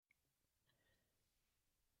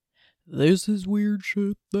This is weird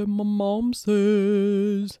shit that my mom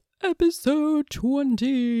says. Episode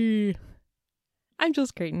 20. I'm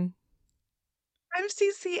Jules Creighton. I'm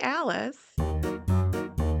CiCi Alice.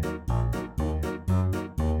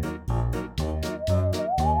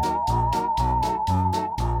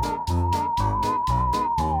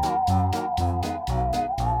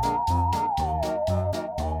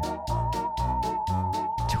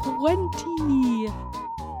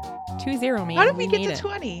 $20, man. How did we get made to it.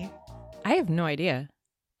 20? I have no idea,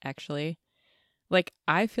 actually. Like,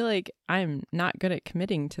 I feel like I'm not good at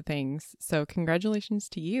committing to things. So congratulations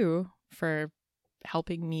to you for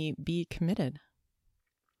helping me be committed.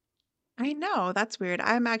 I know, that's weird.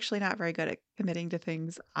 I'm actually not very good at committing to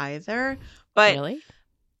things either. But Really?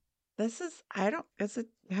 I don't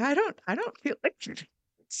feel like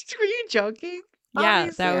were you joking? Yeah,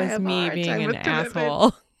 Obviously, that I was have a me hard being time an with commitment.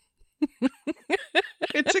 asshole.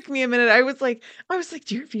 It took me a minute. I was like,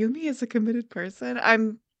 do you view me as a committed person?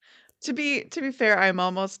 To be fair, I'm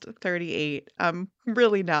almost 38. I'm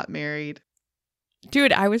really not married.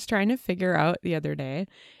 Dude, I was trying to figure out the other day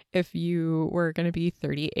if you were going to be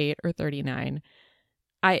 38 or 39.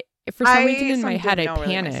 For some reason in my head, I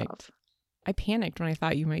panicked. I panicked when I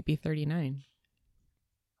thought you might be 39.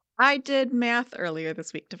 I did math earlier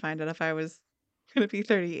this week to find out if I was going to be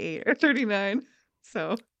 38 or 39.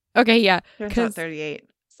 So, okay, yeah. Turns out 38.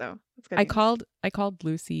 So, that's good. I called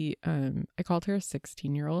Lucy, I called her a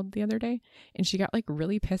 16-year-old the other day, and she got like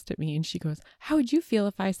really pissed at me, and she goes, "How would you feel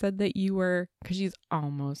if I said that you were," because she's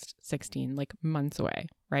almost 16, like months away,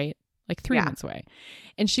 right? Like 3 months away.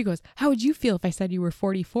 And she goes, "How would you feel if I said you were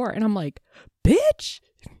 44? And I'm like, "Bitch,"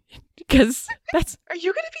 because that's... Are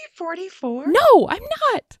you going to be 44? No, I'm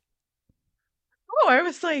not. Oh, I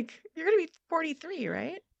was like, you're going to be 43,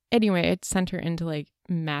 right? Anyway, it sent her into like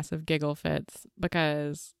massive giggle fits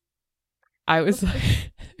because I was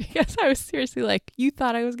seriously like, you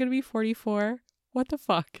thought I was going to be 44? What the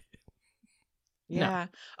fuck? Yeah.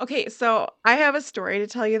 No. Okay, so I have a story to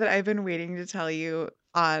tell you that I've been waiting to tell you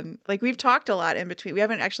on, like, we've talked a lot in between. We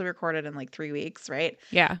haven't actually recorded in like 3 weeks, right?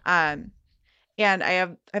 Yeah. And I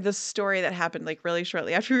have this story that happened like really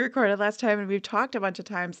shortly after we recorded last time, and we've talked a bunch of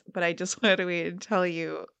times, but I just wanted to wait and tell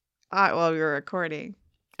you while we were recording.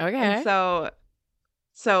 Okay. And so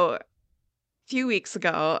a few weeks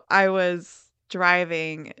ago, I was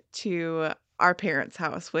driving to our parents'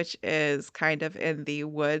 house, which is kind of in the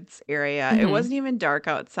woods area. Mm-hmm. It wasn't even dark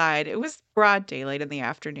outside. It was broad daylight in the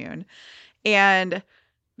afternoon. And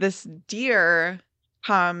this deer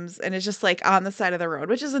comes and is just like on the side of the road,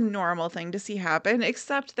 which is a normal thing to see happen,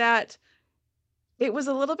 except that it was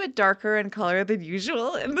a little bit darker in color than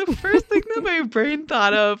usual. And the first thing that my brain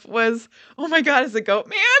thought of was, oh my God, is it Goat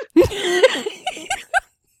Man?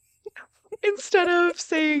 Instead of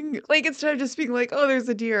just being like, oh, there's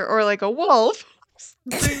a deer or like a wolf,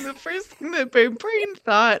 the first thing that my brain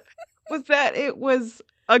thought was that it was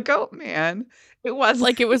a Goat Man. It wasn't.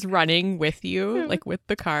 Like it was running with you, like with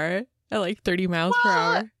the car at like 30 miles per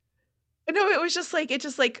hour. No, it was just like, it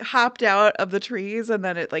just like hopped out of the trees and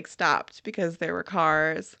then it like stopped because there were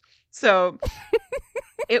cars. So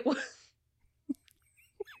it was.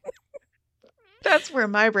 That's where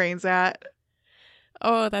my brain's at.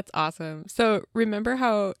 Oh, that's awesome. So remember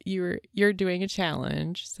how you're doing a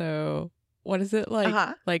challenge. So what is it like?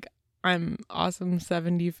 Uh-huh. Like I'm awesome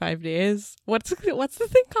 75 days. What's the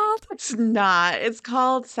thing called? It's not. It's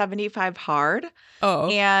called 75 Hard. Oh.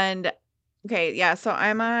 And okay, yeah, so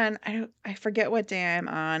I'm on, I forget what day I'm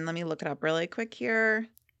on. Let me look it up really quick here.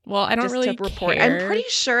 Well, I don't really care. I'm pretty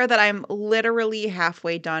sure that I'm literally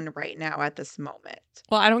halfway done right now at this moment.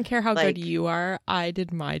 Well, I don't care how good you are. I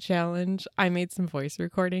did my challenge. I made some voice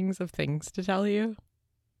recordings of things to tell you.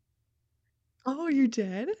 Oh, you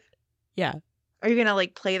did? Yeah. Are you gonna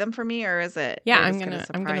like play them for me, or is it? Yeah, I'm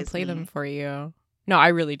gonna play them for you. No, I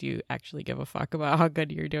really do actually give a fuck about how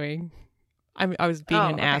good you're doing. I was being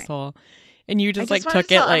an asshole, and you just like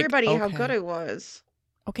took it like everybody how good I was.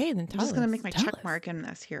 Okay, then tell us. I'm just gonna make my check mark in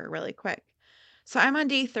this here really quick. So I'm on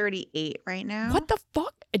day 38 right now. What the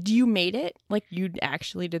fuck? You made it? Like you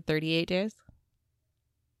actually did 38 days?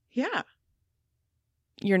 Yeah.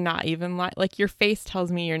 You're not even lying. Like your face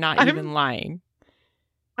tells me you're not even lying.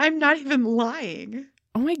 I'm not even lying.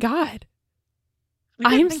 Oh my God.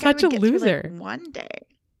 I'm such a loser. Like one day.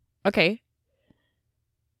 Okay.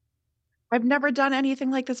 I've never done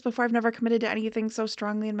anything like this before. I've never committed to anything so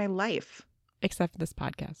strongly in my life. Except for this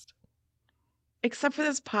podcast.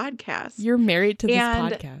 You're married to this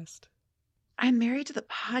podcast. I'm married to the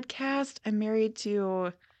podcast. I'm married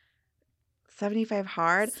to 75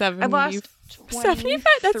 Hard. I lost 75.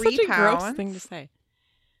 That's such a pounds. gross thing to say.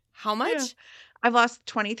 How Yeah. much? I've lost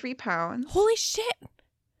 23 pounds. Holy shit.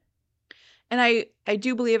 And I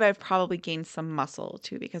do believe I've probably gained some muscle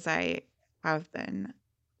too because I have been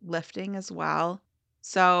lifting as well.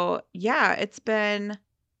 So, yeah, it's been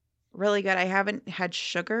really good. I haven't had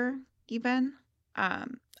sugar even.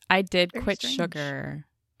 Um, I did Very quit strange. sugar.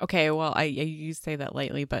 Okay, well, you say that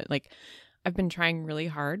lightly, but like I've been trying really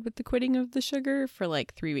hard with the quitting of the sugar for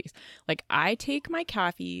like 3 weeks. Like I take my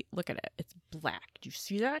coffee, look at it. It's black. Do you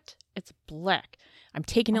see that? It's black. I'm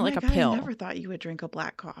taking Oh it my like a God, I pill. never thought you would drink a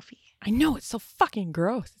black coffee. I know it's so fucking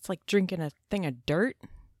gross. It's like drinking a thing of dirt.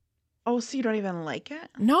 Oh, so you don't even like it?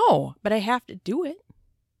 No, but I have to do it.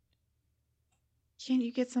 Can't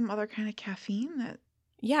you get some other kind of caffeine that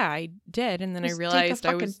Yeah, I did, and then I just take a realized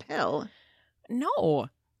I fucking was pill? no.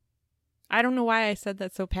 I don't know why I said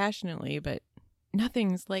that so passionately, but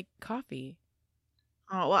nothing's like coffee.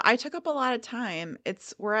 Oh, well, I took up a lot of time.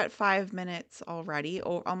 We're at 5 minutes already,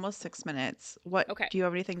 or almost 6 minutes. What Okay. do you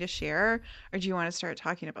have anything to share, or do you want to start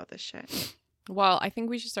talking about this shit? Well, I think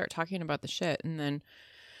we should start talking about the shit, and then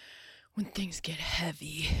when things get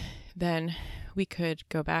heavy, then we could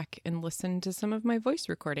go back and listen to some of my voice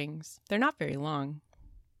recordings. They're not very long.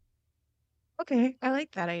 Okay, I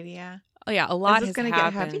like that idea. Oh yeah, a Is lot this has gonna get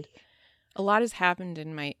heavy? happened. A lot has happened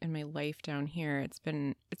in my life down here. It's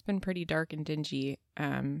been pretty dark and dingy.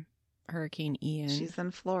 Hurricane Ian. She's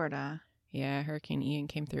in Florida. Yeah, Hurricane Ian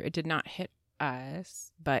came through. It did not hit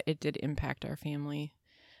us, but it did impact our family.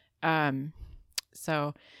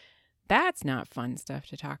 So that's not fun stuff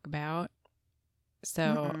to talk about.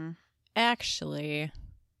 So Mm-mm. actually,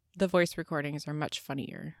 the voice recordings are much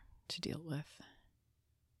funnier to deal with.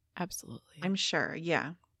 Absolutely. I'm sure.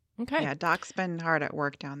 Yeah. Okay. Yeah, Doc's been hard at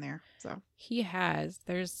work down there. So He has.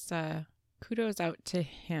 There's kudos out to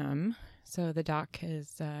him. So the doc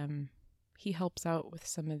is he helps out with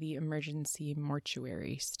some of the emergency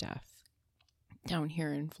mortuary stuff down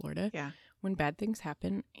here in Florida. yeah. When bad things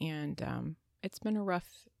happen, and it's been a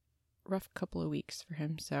rough couple of weeks for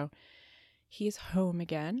him. So he's home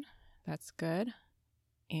again. That's good.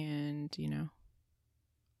 And,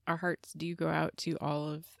 our hearts do go out to all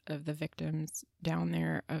of the victims down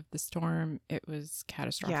there of the storm. It was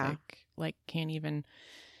catastrophic. Yeah. Like, can't even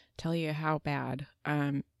tell you how bad.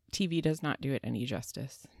 TV does not do it any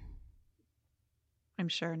justice. I'm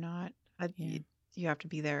sure not. Yeah. You have to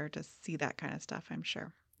be there to see that kind of stuff, I'm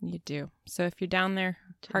sure. You do. So if you're down there,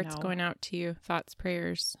 To hearts know. going out to you, thoughts,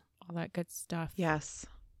 prayers, all that good stuff. Yes.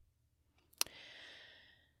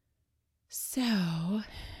 So,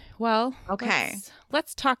 well, Okay.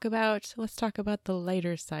 let's talk about the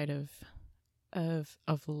lighter side of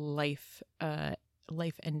life,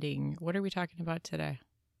 life ending. What are we talking about today?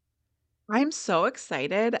 I'm so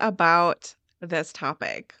excited about this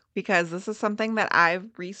topic because this is something that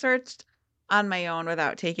I've researched on my own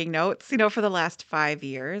without taking notes, for the last 5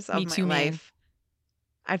 years of Me my too, man. life.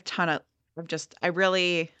 I went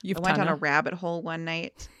down a rabbit hole one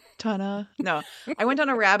night. No, I went down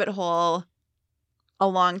a rabbit hole a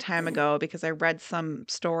long time ago because I read some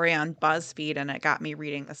story on BuzzFeed and it got me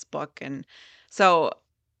reading this book. And so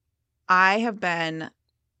I have been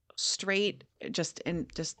straight just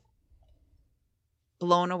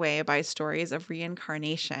blown away by stories of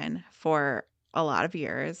reincarnation for a lot of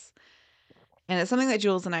years. And it's something that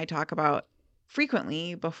Jules and I talk about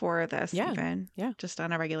frequently before this, Yeah. even Yeah. just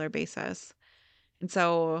on a regular basis. And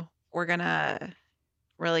so we're going to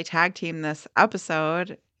really tag team this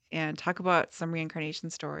episode and talk about some reincarnation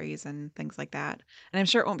stories and things like that. And I'm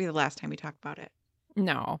sure it won't be the last time we talk about it.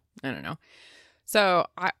 No. So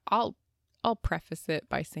I'll preface it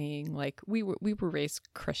by saying, like, we were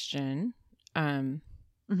raised Christian,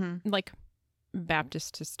 like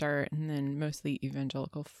Baptist to start, and then mostly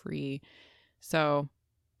evangelical free. So,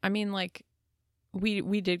 I mean, like,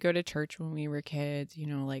 we did go to church when we were kids,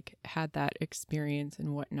 like had that experience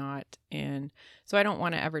and whatnot. And so I don't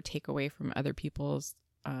want to ever take away from other people's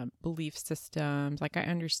belief systems. Like, I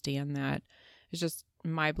understand that. It's just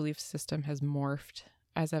my belief system has morphed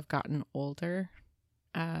as I've gotten older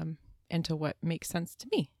into what makes sense to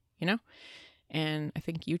me, And I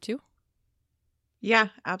think you too. Yeah,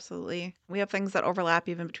 absolutely. We have things that overlap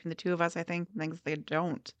even between the two of us, I think, and things they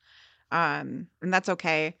don't. And that's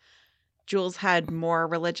okay. Jules had more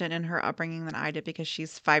religion in her upbringing than I did because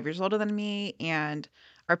she's 5 years older than me, and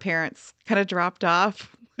our parents kind of dropped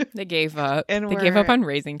off. They gave up. And They gave up we're on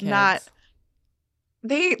raising kids. not.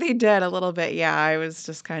 They did a little bit, yeah. I was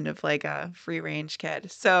just kind of like a free range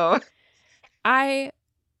kid. So I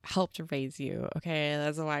helped raise you, okay?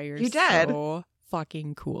 That's why you're You did. so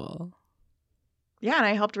fucking cool. Yeah, and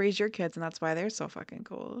I helped raise your kids, and that's why they're so fucking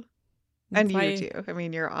cool. And That's you why too. I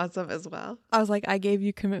mean, you're awesome as well. I was like, I gave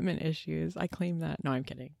you commitment issues. I claim that. No, I'm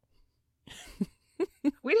kidding.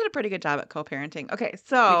 We did a pretty good job at co-parenting. Okay, We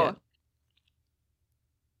so did.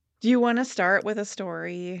 do you want to start with a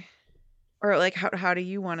story? Or like how do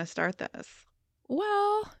you want to start this?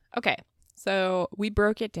 Well, okay. So we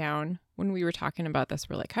broke it down when we were talking about this.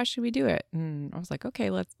 We're like, how should we do it? And I was like, okay,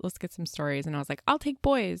 let's get some stories. And I was like, I'll take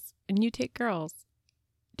boys and you take girls.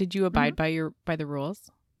 Did you abide by the rules?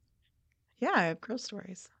 Yeah, I have girl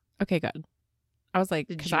stories. Okay, good. I was like,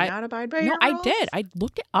 Did you not abide by no, your I rules? did. I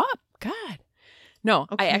looked it up. God. No,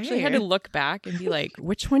 I actually had to Okay. look back and be like,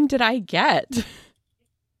 which one did I get?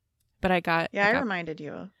 But I got I reminded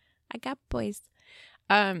you. I got boys.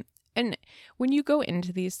 And when you go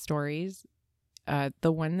into these stories,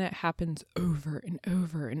 the one that happens over and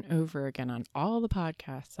over and over again on all the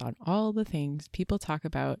podcasts, on all the things, people talk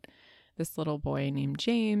about this little boy named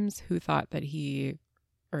James who thought that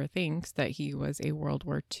thinks that he was a World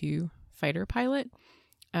War II fighter pilot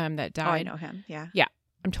that died. Oh, I know him. Yeah. Yeah.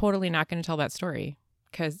 I'm totally not going to tell that story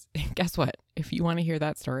because guess what? If you want to hear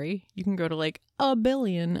that story, you can go to like a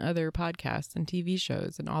billion other podcasts and TV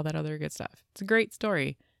shows and all that other good stuff. It's a great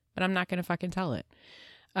story, but I'm not going to fucking tell it.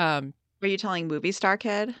 Are you telling Movie Star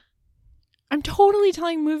Kid? I'm totally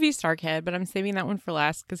telling Movie Star Kid, but I'm saving that one for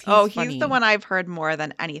last because he's funny. He's the one I've heard more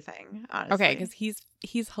than anything, honestly. Okay, because he's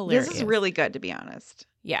hilarious. This is really good, to be honest.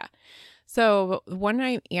 Yeah. So one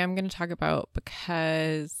I am going to talk about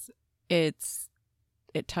because it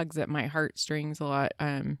tugs at my heartstrings a lot.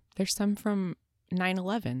 There's some from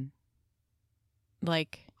 9/11.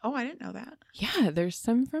 Like, oh, I didn't know that. Yeah, there's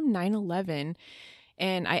some from 9/11,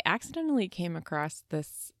 and I accidentally came across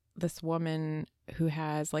this woman who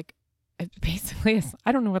has like basically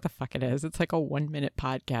I don't know what the fuck it is. It's like a 1-minute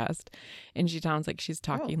podcast, and she sounds like she's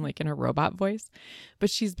talking like in a robot voice, but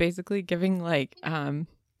she's basically giving like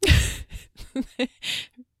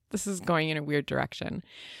this is going in a weird direction.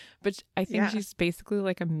 But I think she's basically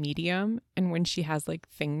like a medium. And when she has like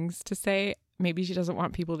things to say, maybe she doesn't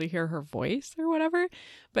want people to hear her voice or whatever.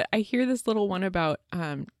 But I hear this little one about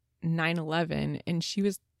 9/11, and she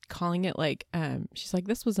was calling it like, she's like,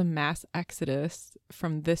 this was a mass exodus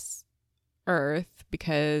from this earth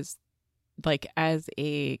because like as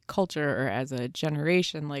a culture or as a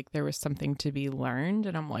generation, like there was something to be learned.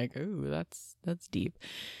 And I'm like, ooh, that's deep.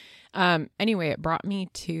 Anyway, it brought me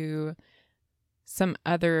to some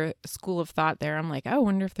other school of thought there. I'm like, I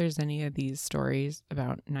wonder if there's any of these stories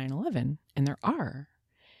about 9/11, and there are.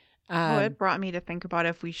 It brought me to think about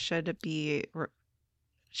if we should we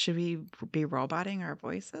be roboting our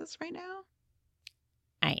voices right now?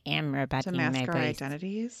 I am roboting to mask my our voice.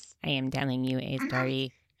 Identities. I am telling you a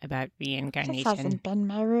story about reincarnation. This hasn't been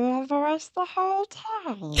my real voice the whole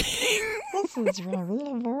time. This is my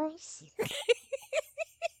real voice.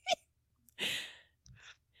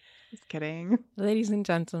 Just kidding. Ladies and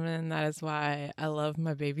gentlemen, that is why I love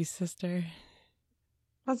my baby sister.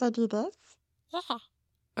 As I do this? Yeah.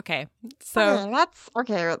 Okay, so...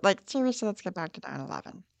 Seriously, let's get back to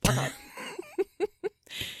 9/11. Okay.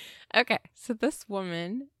 Okay, so this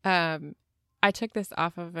woman, I took this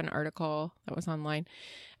off of an article that was online.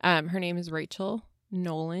 Her name is Rachel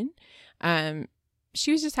Nolan.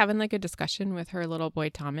 She was just having like a discussion with her little boy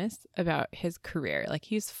Thomas about his career. Like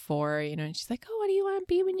he's 4, and she's like, oh, what do you want to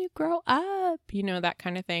be when you grow up? That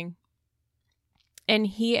kind of thing. And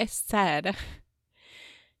he said,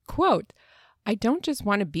 quote, I don't just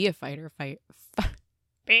want to be a fighter.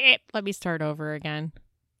 Let me start over again.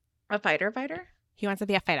 A fighter? He wants to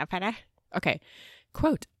be a fighter. Okay.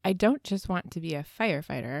 Quote, I don't just want to be a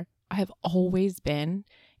firefighter. I have always been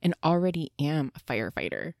and already am a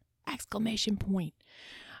firefighter. Exclamation point.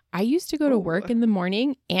 I used to go to work in the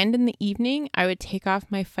morning, and in the evening, I would take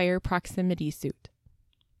off my fire proximity suit.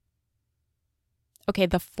 Okay,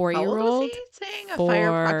 the 4-year-old. How old was he saying a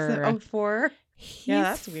fire proximity? Oh, 4? He's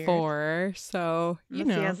that's weird. 4, so, He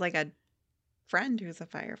has like a friend who's a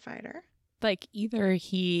firefighter. Like either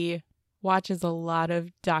he watches a lot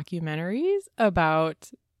of documentaries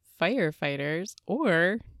about firefighters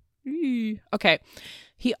or... Okay.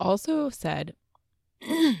 He also said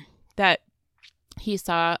that he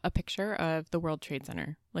saw a picture of the World Trade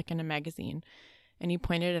Center, like in a magazine, and he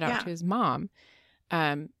pointed it out to his mom.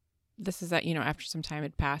 This is that, after some time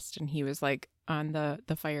had passed and he was like on the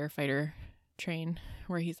firefighter train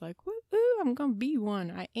where he's like, woo, I'm going to be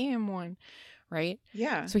one. I am one. Right?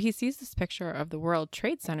 Yeah. So he sees this picture of the World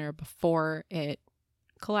Trade Center before it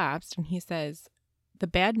collapsed, and he says, the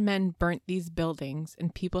bad men burnt these buildings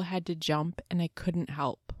and people had to jump and I couldn't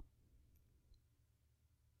help.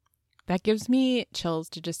 That gives me chills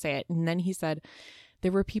to just say it. And then he said,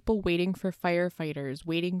 There were people waiting for firefighters,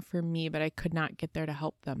 waiting for me, but I could not get there to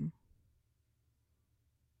help them.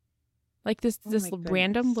 Like this Oh my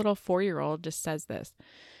random goodness. little 4-year-old just says this.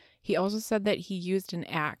 He also said that he used an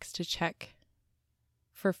axe to check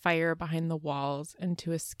for fire behind the walls and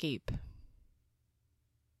to escape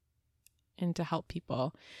and to help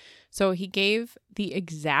people. So he gave the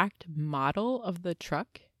exact model of the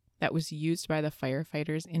truck that was used by the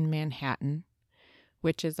firefighters in Manhattan,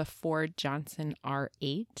 which is a Ford Johnson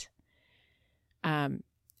R8. And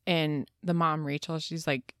the mom, Rachel, she's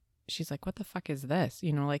like, what the fuck is this?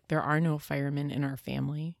 You know, like there are no firemen in our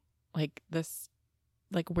family. Like this,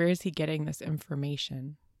 like where is he getting this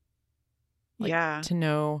information? Like, Yeah. to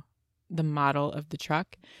know the model of the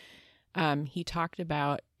truck. He talked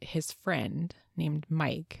about his friend named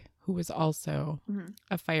Mike, who was also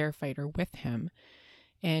a firefighter with him.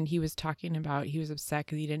 And he was talking about, he was upset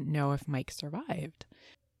because he didn't know if Mike survived.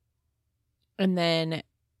 And then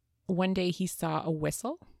one day he saw a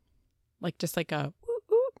whistle, like just like a,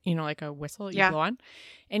 you know, like a whistle you blow on.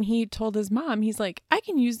 And he told his mom, he's like, I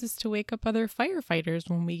can use this to wake up other firefighters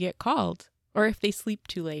when we get called or if they sleep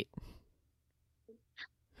too late.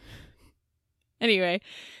 Anyway,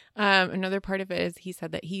 another part of it is he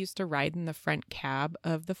said that he used to ride in the front cab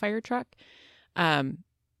of the fire truck,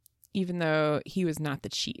 even though he was not the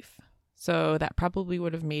chief. So that probably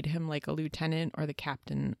would have made him like a lieutenant or the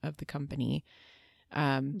captain of the company.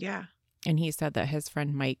 Yeah. And he said that his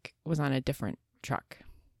friend Mike was on a different truck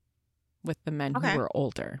with the men who were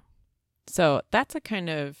older. So that's a kind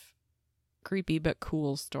of creepy but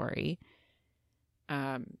cool story.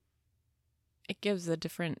 It gives a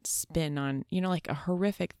different spin on, you know, like a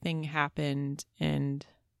horrific thing happened and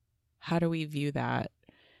how do we view that?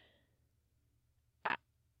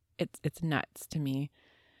 It's nuts to me.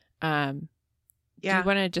 Do you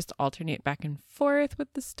want to just alternate back and forth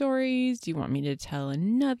with the stories? Do you want me to tell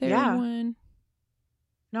another one?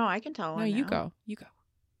 No, I can tell one. No, you now. go. You go.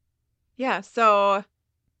 Yeah, so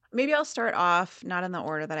maybe I'll start off not in the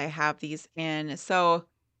order that I have these in. So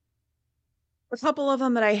a couple of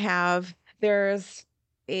them that I have, there's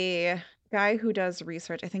a guy who does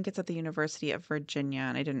research. I think it's at the University of Virginia,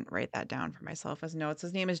 and I didn't write that down for myself as notes.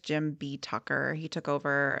 His name is Jim B. Tucker. He took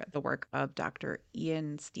over the work of Dr.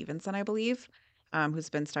 Ian Stevenson, I believe, who's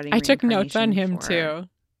been studying I took notes on reincarnation him too.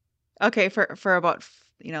 Okay, for about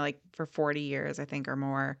like for 40 years, I think, or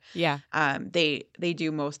more. Yeah. They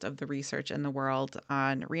do most of the research in the world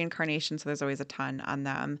on reincarnation, so there's always a ton on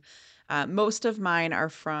them. Most of mine are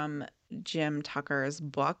from Jim Tucker's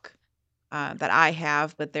book that I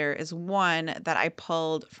have, but there is one that I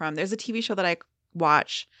pulled from. There's a TV show that I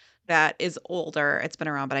watch that is older. It's been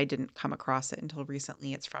around, but I didn't come across it until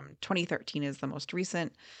recently. It's from 2013 is the most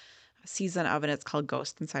recent season of it. It's called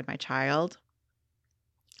Ghost Inside My Child.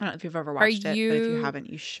 I don't know if you've ever watched it, but if you haven't,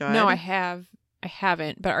 you should. No, I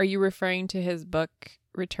haven't. But are you referring to his book,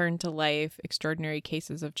 Return to Life, Extraordinary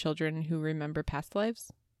Cases of Children Who Remember Past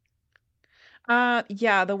Lives?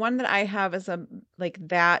 Yeah, the one that I have is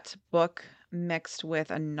that book mixed with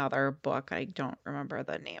another book. I don't remember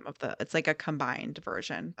the name of it's like a combined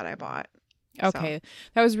version that I bought. Okay. So,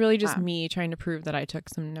 that was really just me trying to prove that I took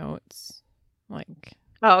some notes. Like,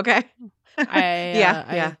 oh, okay.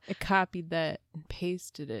 I copied that and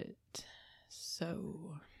pasted it.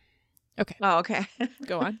 So, okay. Oh, okay.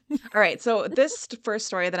 Go on. All right. So this first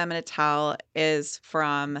story that I'm going to tell is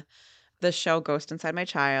from the show Ghost Inside My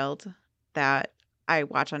Child that I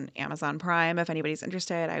watch on Amazon Prime. If anybody's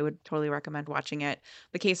interested, I would totally recommend watching it.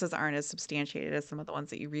 The cases aren't as substantiated as some of the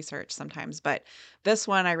ones that you research sometimes, but this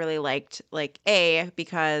one I really liked,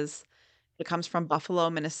 because it comes from Buffalo,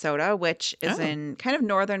 Minnesota, which is in kind of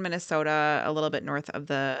northern Minnesota, a little bit north of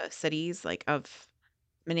the cities, like of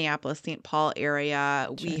Minneapolis, St. Paul area.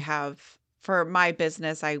 Sure. We have, for my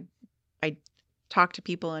business, I talk to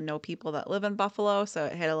people and know people that live in Buffalo, so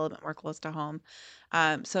it hit a little bit more close to home.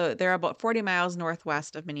 So they're about 40 miles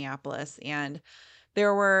northwest of Minneapolis, and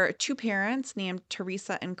there were two parents named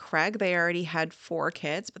Teresa and Craig. They already had 4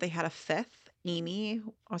 kids, but they had a fifth, Amy.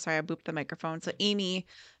 Oh, sorry, I booped the microphone. So Amy,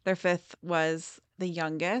 their fifth, was the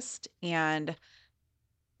youngest, and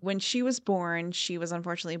when she was born, she was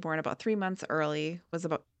unfortunately born about 3 months early, was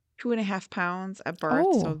about 2.5 pounds at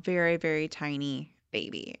birth, so very, very tiny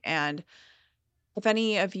baby. And if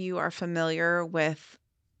any of you are familiar with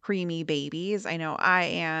preemie babies, I know I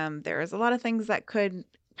am. There's a lot of things that could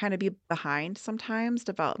kind of be behind sometimes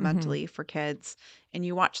developmentally for kids, and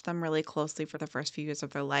you watch them really closely for the first few years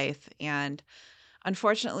of their life. And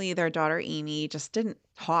unfortunately, their daughter Amy just didn't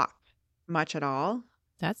talk much at all.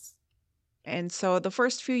 And so the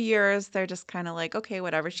first few years, they're just kind of like, okay,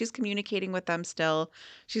 whatever. She's communicating with them still.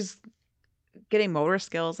 She's getting motor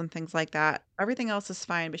skills and things like that. Everything else is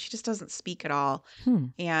fine, but she just doesn't speak at all. Hmm.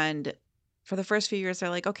 And for the first few years, they're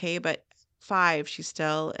like, okay, but 5, she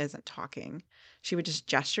still isn't talking. She would just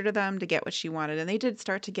gesture to them to get what she wanted. And they did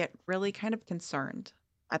start to get really kind of concerned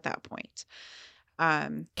at that point.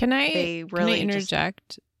 Can I They really just,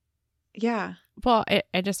 interject? yeah, Well,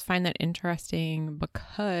 I just find that interesting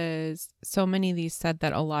because so many of these said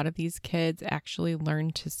that a lot of these kids actually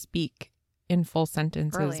learn to speak in full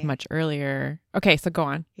sentences early. much earlier. Okay, so go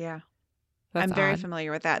on. Yeah. That's I'm very odd.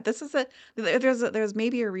 familiar with that. This is there's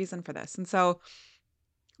maybe a reason for this. And so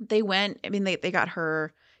they went, I mean, they got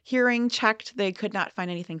her hearing checked. They could not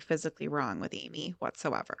find anything physically wrong with Amy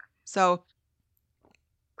whatsoever. So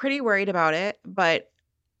pretty worried about it, but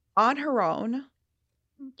on her own,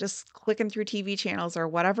 just clicking through TV channels or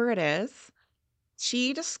whatever it is,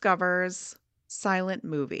 she discovers silent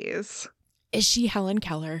movies. Is she Helen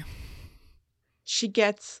Keller? She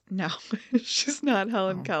gets, no, she's not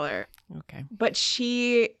Helen Oh. Keller, Okay. but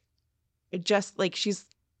she just like, she's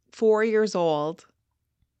 4 years old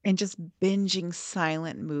and just binging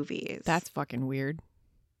silent movies. That's fucking weird.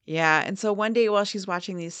 Yeah. And so one day while she's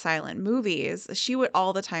watching these silent movies, she would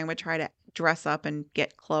all the time would try to dress up and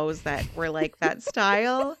get clothes that were like that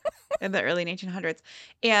style in the early 1900s.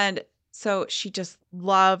 And so she just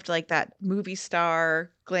loved like that movie star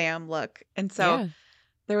glam look. And so Yeah.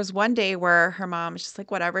 there was one day where her mom was just like,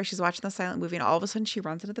 whatever, she's watching the silent movie. And all of a sudden she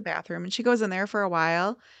runs into the bathroom and she goes in there for a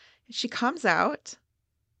while. She comes out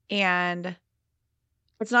and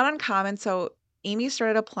it's not uncommon. So Amy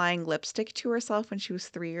started applying lipstick to herself when she was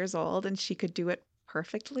 3 years old, and she could do it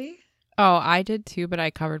perfectly. Oh, I did too, but I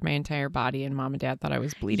covered my entire body and mom and dad thought I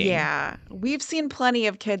was bleeding. Yeah. We've seen plenty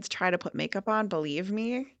of kids try to put makeup on, believe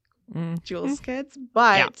me, Mm. Jules kids.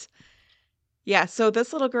 But yeah, so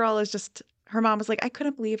this little girl is just, her mom was like, I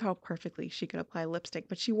couldn't believe how perfectly she could apply lipstick,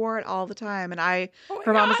 but she wore it all the time. And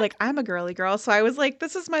her mom was like, I'm a girly girl. So I was like,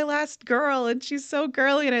 this is my last girl. And she's so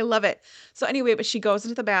girly and I love it. So anyway, but she goes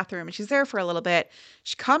into the bathroom and she's there for a little bit.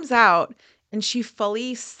 She comes out and she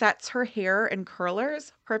fully sets her hair in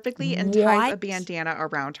curlers perfectly and ties a What? bandana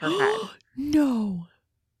around her head. No.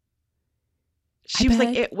 She was like,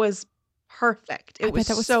 bet- it was perfect. It I was bet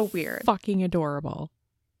that was so weird. fucking adorable.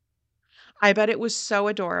 I bet it was so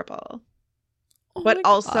adorable. Oh But my God.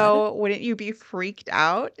 also, wouldn't you be freaked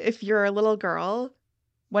out if you're a little girl,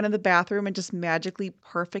 went in the bathroom and just magically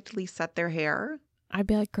perfectly set their hair? I'd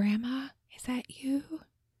be like, Grandma, is that you?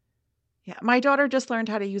 Yeah, my daughter just learned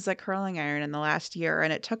how to use a curling iron in the last year,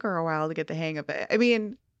 and it took her a while to get the hang of it. I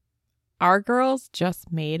mean, Our girls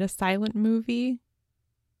just made a silent movie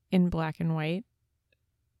in black and white.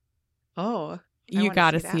 oh, You wanna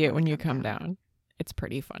got to see that see it when when we you come come down. down. It's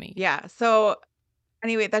pretty funny. yeah. So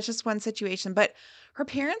anyway, that's just one situation. But her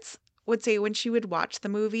parents would say when she would watch the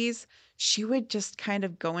movies, she would just kind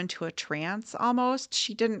of go into a trance almost.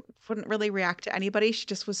 She wouldn't really react to anybody. She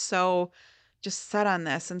just was so just set on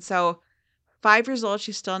this. And so 5 years old,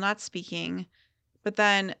 she's still not speaking, but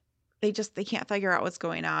then they can't figure out what's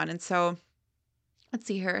going on. And so let's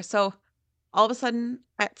see here. So all of a sudden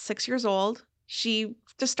at 6 years old, she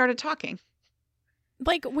just started talking.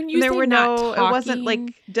 Like when you And there say were not talking, it wasn't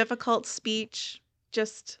like difficult speech,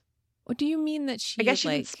 just, what do you mean that she I guess she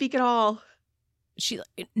like didn't speak at all. she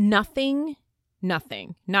nothing,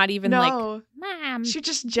 not even like No, Mom, she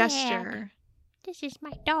just Dad. gesture. this is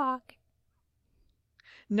my dog.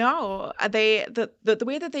 No, the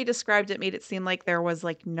way that they described it made it seem like there was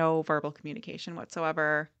like no verbal communication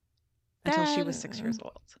whatsoever until she was 6 years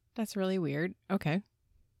old. That's really weird. Okay.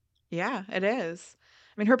 Yeah, it is.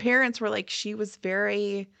 I mean, her parents were like, she was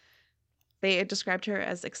very, they had described her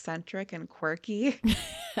as eccentric and quirky.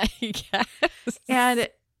 I guess. And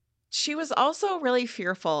she was also really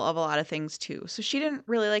fearful of a lot of things too. So she didn't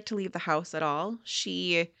really like to leave the house at all.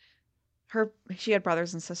 She had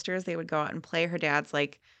brothers and sisters. They would go out and play. Her dad's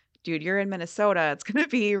like, dude, you're in Minnesota. It's going to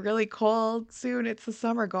be really cold soon. It's the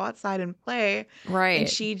summer. Go outside and play. Right. And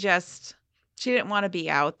she didn't want to be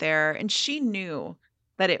out there. And she knew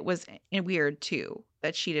that it was weird too,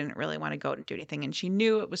 that she didn't really want to go out and do anything. And she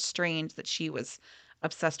knew it was strange that she was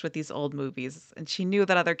obsessed with these old movies. And she knew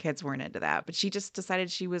that other kids weren't into that. But she just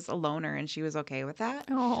decided she was a loner and she was okay with that.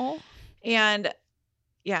 Oh. And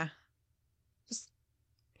yeah,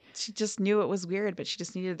 she just knew it was weird, but she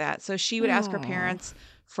just needed that. So she would ask her Aw. parents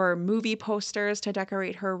for movie posters to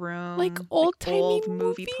decorate her room. Like old-timey old movie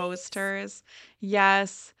movies? posters.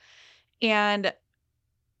 Yes. And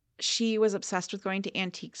she was obsessed with going to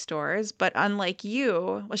antique stores, but unlike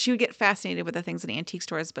you, well, she would get fascinated with the things in antique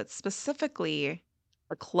stores, but specifically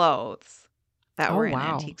the clothes that Oh, were in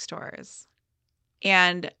wow. antique stores.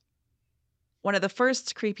 And one of the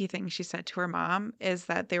first creepy things she said to her mom is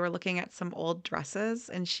that they were looking at some old dresses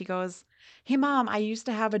and she goes, "Hey mom, I used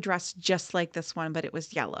to have a dress just like this one, but it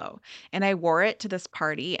was yellow. And I wore it to this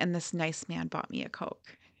party and this nice man bought me a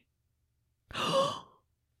Coke." Oh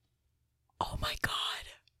my God.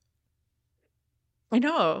 I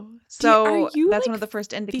know. Are So you that's one like of the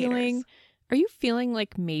first indicators. are you feeling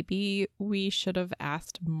like maybe we should have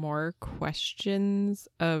asked more questions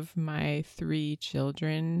of my 3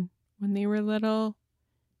 children when they were little?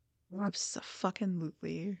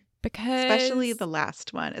 Absolutely. Especially Because the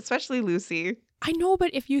last one, especially Lucy. I know,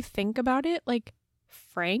 but if you think about it, like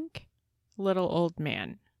Frank, little old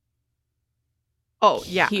man. Oh,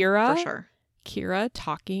 yeah, for Kira, sure. Kira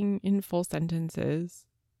talking in full sentences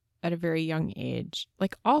at a very young age.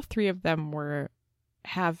 Like all 3 of them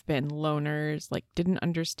have been loners, like didn't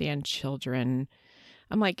understand children.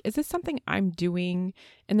 I'm like, is this something I'm doing?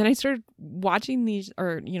 And then I started watching these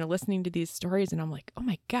or, listening to these stories and I'm like, oh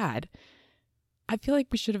my God, I feel like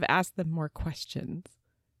we should have asked them more questions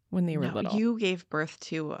when they were No, little. you gave birth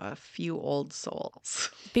to a few old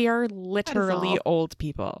souls. They are That is literally all. old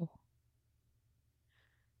people.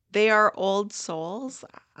 They are old souls,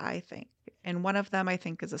 I think. And one of them, I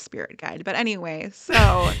think, is a spirit guide. But anyway,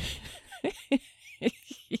 so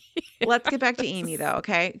let's get back to Amy, though,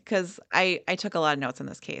 okay? Because I took a lot of notes in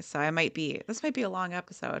this case. So this might be a long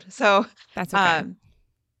episode. So That's okay.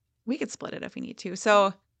 we could split it if we need to.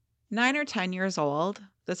 So 9 or 10 years old,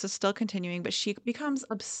 this is still continuing, but she becomes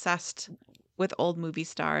obsessed with old movie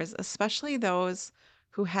stars, especially those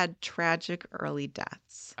who had tragic early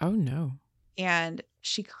deaths. Oh no. And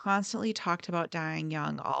she constantly talked about dying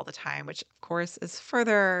young all the time, which of course is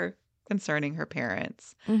further concerning her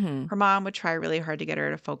parents. Mm-hmm. Her mom would try really hard to get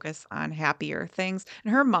her to focus on happier things.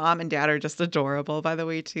 And her mom and dad are just adorable, by the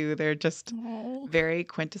way, too. They're just Oh. very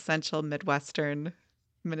quintessential Midwestern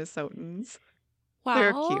Minnesotans.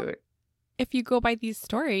 They're Well, cute. if you go by these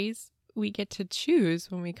stories, we get to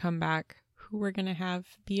choose when we come back who we're going to have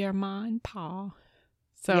be our ma and pa.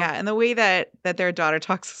 So Yeah, and the way that their daughter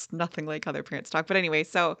talks is nothing like how their parents talk. But anyway,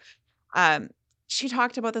 so she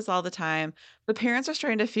talked about this all the time. The parents are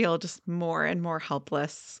starting to feel just more and more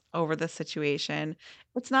helpless over the situation.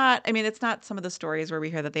 It's not some of the stories where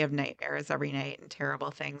we hear that they have nightmares every night and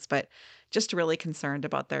terrible things, but just really concerned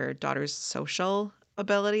about their daughter's social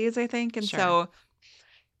abilities, I think. And Sure. so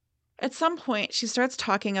at some point, she starts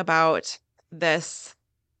talking about this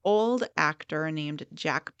old actor named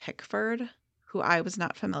Jack Pickford, who I was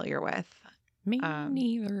not familiar with. Me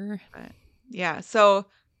neither. But yeah, so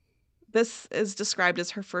this is described as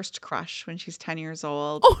her first crush when she's 10 years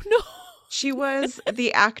old. Oh no. She was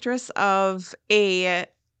the actress of there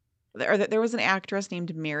was an actress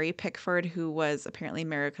named Mary Pickford who was apparently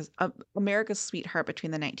America's sweetheart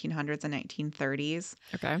between the 1900s and 1930s.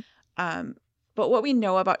 Okay. But what we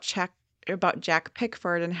know about Jack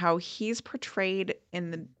Pickford and how he's portrayed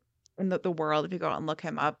in the world, if you go out and look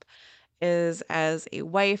him up, is as a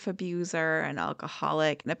wife abuser, an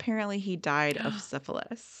alcoholic, and apparently he died of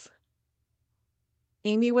syphilis.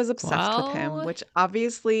 Amy was obsessed with him, Well- which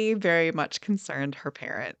obviously very much concerned her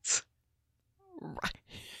parents.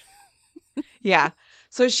 Yeah.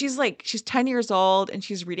 So she's 10 years old and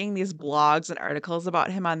she's reading these blogs and articles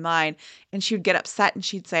about him online, and she would get upset and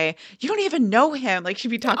she'd say, "You don't even know him." Like she'd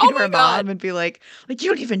be talking to my her God. mom and be like, "You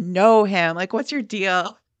don't even know him. Like, what's your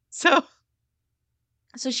deal?" So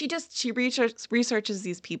she researches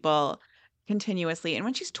these people continuously. And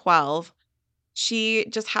when she's 12, she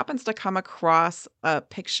just happens to come across a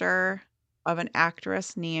picture of an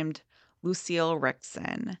actress named Lucille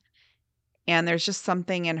Rickson. And there's just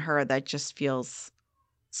something in her that just feels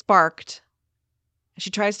sparked. She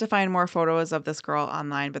tries to find more photos of this girl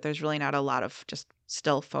online, but there's really not a lot of just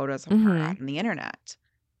still photos of her out on the internet.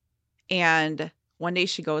 And one day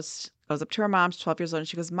she goes up to her mom, she's 12 years old, and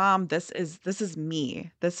she goes, "Mom, this is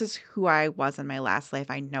me. This is who I was in my last life.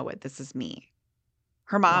 I know it. This is me."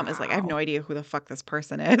 Her mom is like, "I have no Wow. idea who the fuck this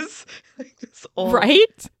person is." Like this old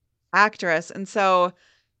Right? actress. And so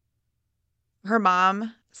her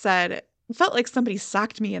mom said, "It felt like somebody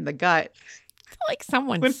socked me in the gut." I feel like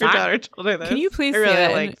someone When her daughter told her this. Can you please I really say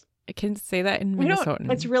that? liked. I can say that in I don't.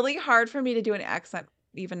 Minnesotan. It's really hard for me to do an accent,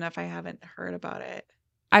 even if I haven't heard about it.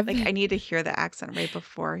 I've Like I need to hear the accent right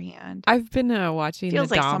beforehand. I've been watching Feels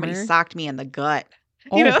the like somebody Dahmer. socked me in the gut.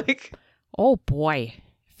 Oh, You know, like oh boy.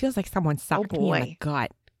 Feels like someone socked me in the boy.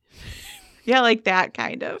 gut. yeah, like that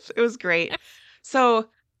kind of. It was great. So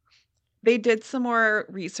they did some more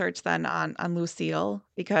research then on Lucille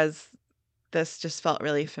because this just felt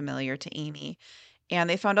really familiar to Amy. And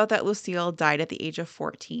they found out that Lucille died at the age of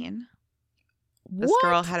 14. This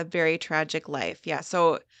girl What? had a very tragic life. Yeah.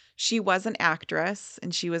 So she was an actress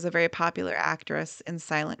and she was a very popular actress in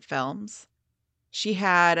silent films. She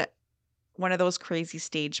had one of those crazy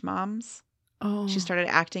stage moms. She Oh, started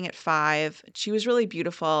acting at 5. She was really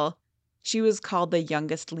beautiful. She was called the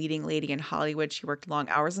youngest leading lady in Hollywood. She worked long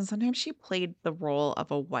hours and sometimes she played the role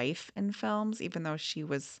of a wife in films, even though she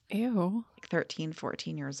was ew. like 13,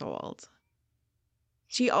 14 years old.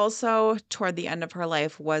 She also, toward the end of her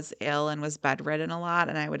life, was ill and was bedridden a lot.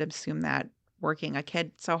 And I would assume that working a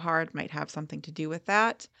kid so hard might have something to do with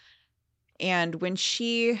that. And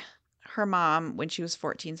her mom, when she was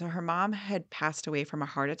 14, so her mom had passed away from a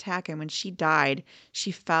heart attack. And when she died,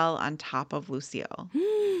 she fell on top of Lucille.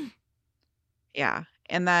 Yeah.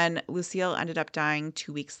 And then Lucille ended up dying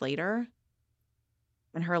 2 weeks later.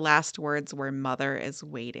 And her last words were, "Mother is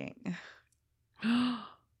waiting."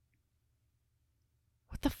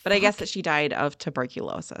 What the But I guess fuck? that she died of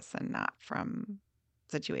tuberculosis and not from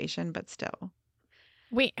situation, but still.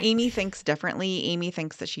 Wait. Amy thinks differently. Amy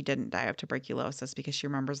thinks that she didn't die of tuberculosis because she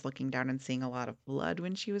remembers looking down and seeing a lot of blood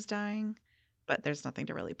when she was dying, but there's nothing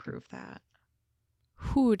to really prove that.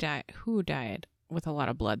 Who died? Who died with a lot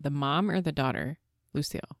of blood? The mom or the daughter?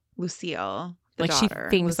 Lucille. Lucille, the Like she daughter,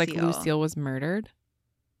 thinks like Lucille. Lucille was murdered.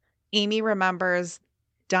 Amy remembers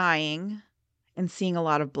dying and seeing a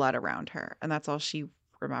lot of blood around her, and that's all she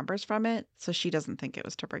remembers from it, so she doesn't think it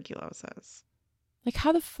was tuberculosis. Like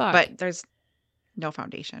how the fuck? But there's no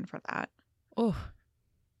foundation for that. Oh,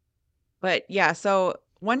 But yeah, so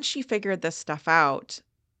once she figured this stuff out,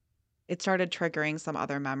 it started triggering some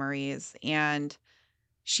other memories. And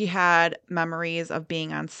she had memories of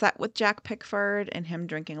being on set with Jack Pickford and him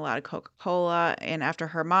drinking a lot of Coca-Cola. And after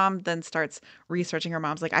her mom then starts researching, her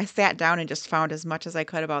mom's like, I sat down and just found as much as I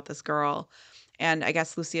could about this girl. And I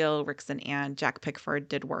guess Lucille Rickson and Jack Pickford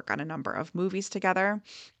did work on a number of movies together.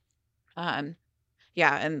 Um,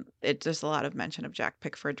 yeah, and it just a lot of mention of Jack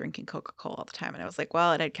Pickford drinking Coca-Cola all the time. And I was like,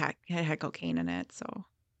 well, it had cocaine in it, so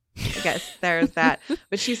I guess there's that.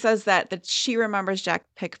 But she says that she remembers Jack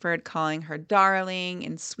Pickford calling her darling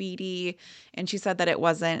and sweetie, and she said that it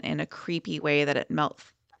wasn't in a creepy way, that it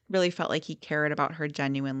really felt like he cared about her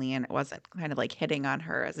genuinely, and it wasn't kind of like hitting on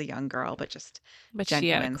her as a young girl, but just but she had a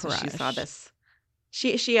genuine. So she saw crush. this.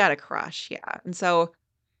 She had a crush, yeah. And so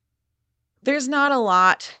there's not a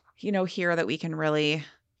lot, here that we can really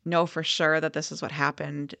know for sure that this is what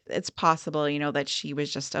happened. It's possible, that she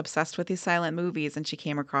was just obsessed with these silent movies and she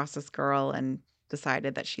came across this girl and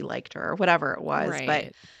decided that she liked her or whatever it was. But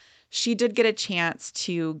Right. she did get a chance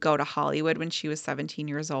to go to Hollywood when she was 17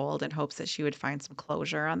 years old in hopes that she would find some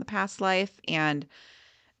closure on the past life. And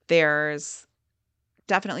there's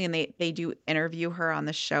definitely, and they do interview her on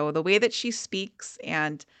the show, the way that she speaks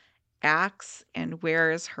and acts and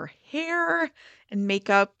wears her hair and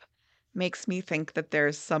makeup makes me think that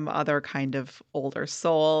there's some other kind of older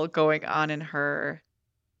soul going on in her.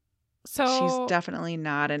 She's So definitely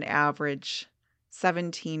not an average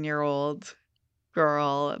 17-year-old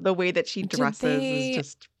girl. The way that she did dresses is they?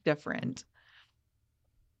 just different.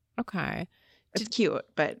 Okay. It's Did cute,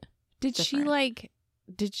 but did she different. like?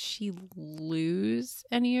 Did she lose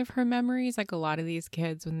any of her memories? Like a lot of these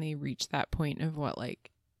kids, when they reach that point of what,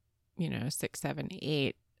 like, 6, 7,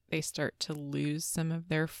 8, they start to lose some of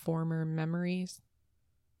their former memories.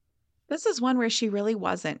 This is one where she really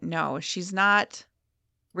wasn't. No, she's not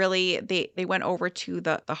really. They went over to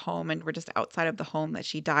the home and were just outside of the home that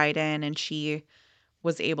she died in, and she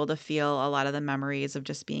was able to feel a lot of the memories of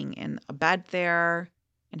just being in a bed there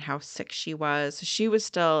and how sick she was. So she was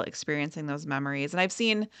still experiencing those memories. And I've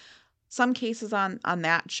seen some cases on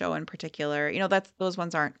that show in particular. Those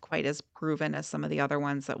ones aren't quite as proven as some of the other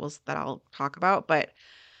ones that I'll talk about, but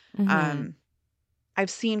Mm-hmm. um I've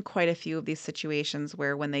seen quite a few of these situations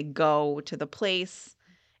where when they go to the place,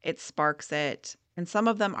 it sparks it. And some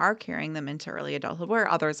of them are carrying them into early adulthood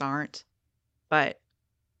where others aren't. But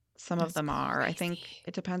some of That's them are. I think crazy.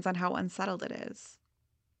 it depends on how unsettled it is.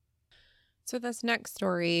 So this next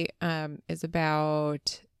story is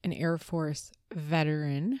about an Air Force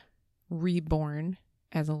veteran reborn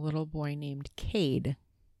as a little boy named Cade.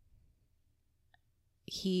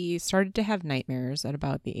 He started to have nightmares at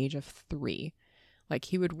about the age of 3. Like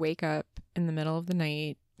he would wake up in the middle of the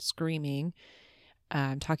night screaming,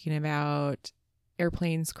 talking about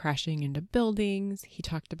airplanes crashing into buildings. He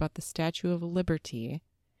talked about the Statue of Liberty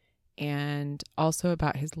and also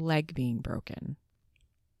about his leg being broken.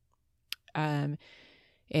 A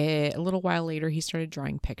little while later, he started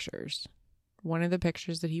drawing pictures. One of the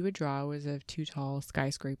pictures that he would draw was of 2 tall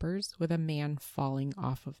skyscrapers with a man falling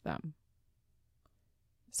off of them.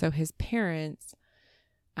 So his parents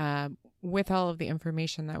with all of the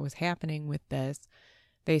information that was happening with this,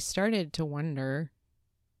 they started to wonder,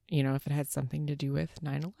 if it had something to do with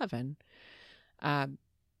 9/11.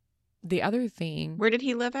 The other thing, Where did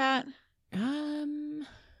he live at? I'm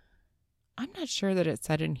not sure that it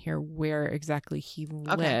said in here where exactly he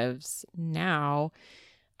lives now.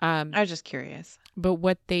 I was just curious. But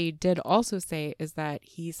what they did also say is that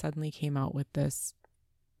he suddenly came out with this,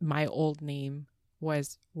 my old name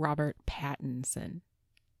was Robert Pattinson.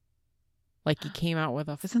 Like, he came out with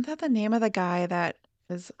a... Isn't that the name of the guy that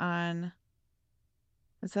is on...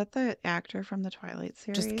 Is that the actor from the Twilight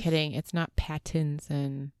series? Just kidding. It's not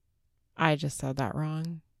Pattinson. I just said that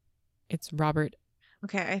wrong. It's Robert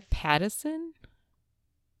Pattinson?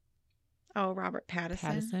 Oh, Robert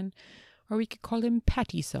Pattinson. Or we could call him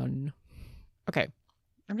Pattison. Okay.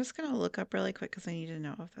 I'm just going to look up really quick because I need to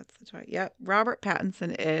know if that's the Twilight. Yep. Robert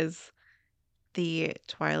Pattinson is the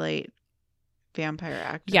Twilight vampire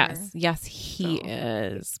actor. Yes, he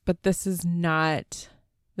is. But this is not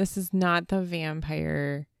the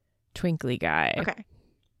vampire twinkly guy. Okay.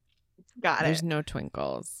 Got it. There's no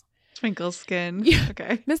twinkles. Twinkle skin. Yeah.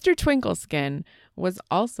 Okay. Mr. Twinkleskin was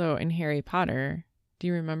also in Harry Potter. Do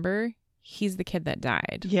you remember? He's the kid that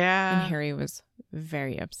died. Yeah. And Harry was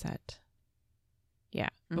very upset. Yeah.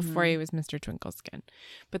 Before he was Mr. Twinkleskin.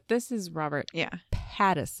 But this is Robert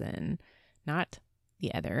Pattinson, not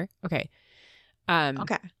the other. Okay.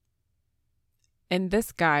 Okay. And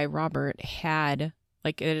this guy, Robert, had,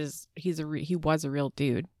 he was a real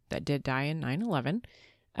dude that did die in 9/11.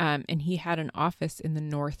 And he had an office in the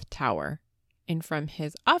North Tower. And from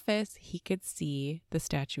his office, he could see the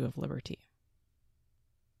Statue of Liberty.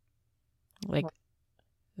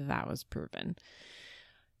 That was proven.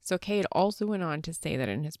 So Cade also went on to say that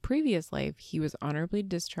in his previous life, he was honorably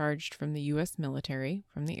discharged from the U.S. military,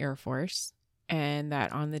 from the Air Force, and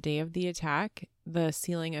that on the day of the attack, the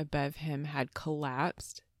ceiling above him had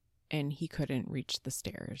collapsed and he couldn't reach the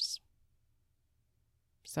stairs.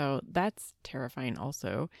 So that's terrifying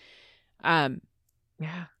also.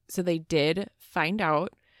 Yeah. So they did find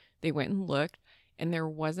out, they went and looked, and there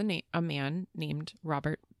was a man named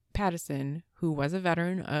Robert Pattinson, who was a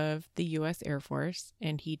veteran of the U.S. Air Force,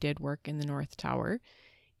 and he did work in the North Tower,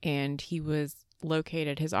 and his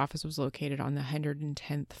office was located on the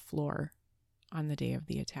 110th floor on the day of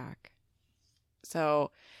the attack.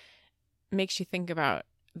 So makes you think about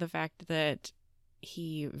the fact that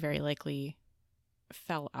he very likely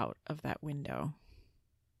fell out of that window.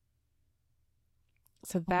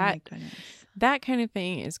 So that kind of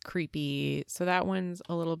thing is creepy. So that one's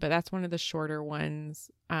that's one of the shorter ones.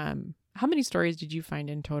 How many stories did you find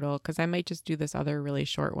in total? Because I might just do this other really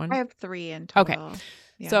short one. I have 3 in total. Okay.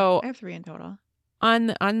 Yeah, so I have 3 in total. On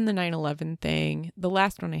the 9/11 thing, the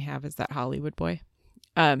last one I have is that Hollywood boy,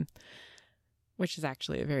 which is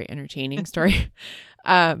actually a very entertaining story.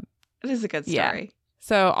 It is a good story. Yeah.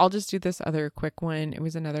 So I'll just do this other quick one. It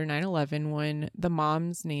was another 9/11 one. The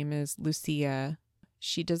mom's name is Lucia.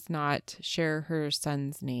 She does not share her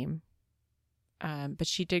son's name, but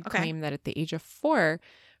she did claim that at the age of 4,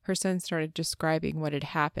 her son started describing what had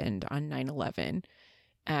happened on 9/11.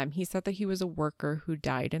 He said that he was a worker who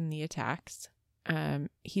died in the attacks.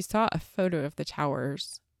 He saw a photo of the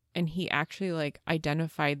towers, and he actually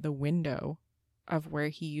identified the window of where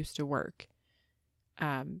he used to work.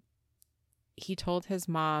 He told his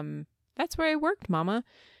mom, "That's where I worked, Mama."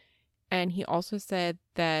 And he also said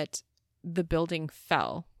that the building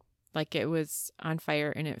fell, it was on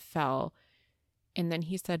fire and it fell. And then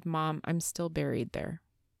he said, "Mom, I'm still buried there."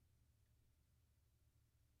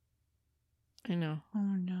 I know. Oh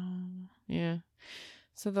no. Yeah.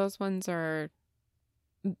 So those ones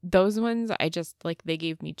I just they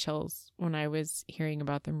gave me chills when I was hearing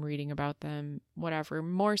about them, reading about them, whatever,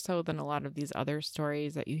 more so than a lot of these other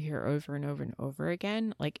stories that you hear over and over and over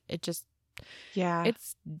again. It's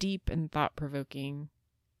deep and thought-provoking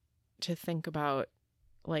to think about,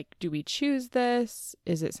 do we choose this?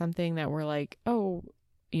 Is it something that we're I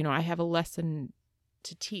have a lesson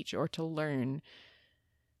to teach or to learn?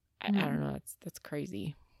 I don't know. That's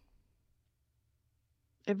crazy.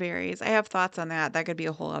 It varies. I have thoughts on that. That could be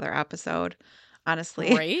a whole other episode,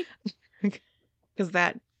 honestly. Right? Because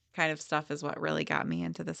that kind of stuff is what really got me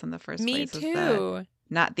into this in the first place. Me too.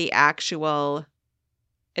 Not the actual,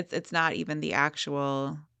 it's not even the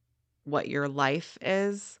actual what your life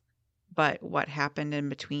is, but what happened in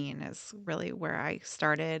between is really where I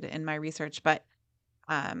started in my research. But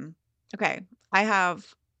okay, I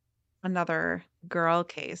have another girl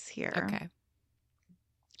case here. Okay.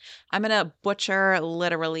 I'm gonna butcher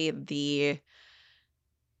literally the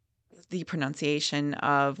pronunciation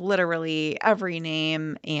of literally every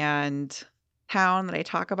name and town that I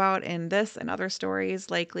talk about in this and other stories.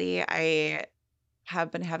 Likely, I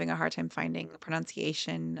have been having a hard time finding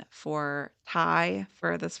pronunciation for Thai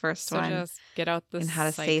for this first So one just get out the and how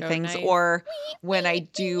to say psycho things. knife. Or when I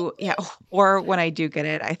do, yeah, or when I do get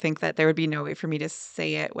it, I think that there would be no way for me to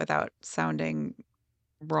say it without sounding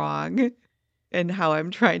wrong in how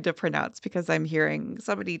I'm trying to pronounce, because I'm hearing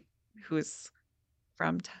somebody who's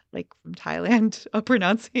from Thailand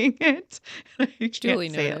pronouncing it. I can't Duly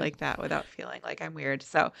say it noted. like that without feeling like I'm weird.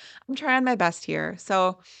 So I'm trying my best here.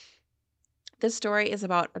 So this story is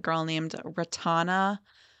about a girl named Ratana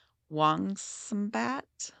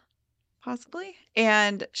Wongsambat, possibly.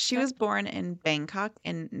 And she Okay. was born in Bangkok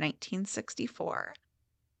in 1964.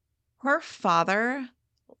 Her father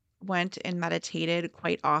went and meditated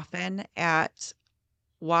quite often at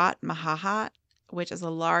Wat Mahahat, which is a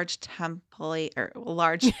large template or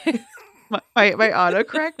large. My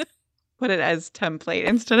autocorrect put it as template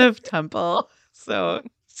instead of temple. So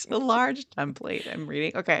it's a large template I'm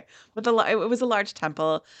reading. Okay, but it was a large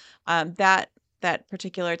temple. That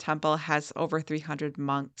particular temple has over 300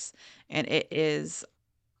 monks, and it is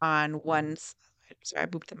on sorry, I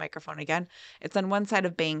booped the microphone again. It's on one side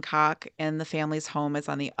of Bangkok, and the family's home is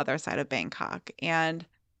on the other side of Bangkok. And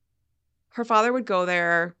her father would go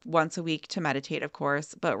there once a week to meditate, of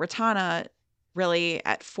course, but Ratana really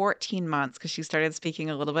at 14 months, because she started speaking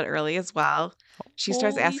a little bit early as well, she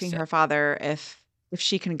starts Holy asking shit. her father if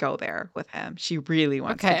she can go there with him. She really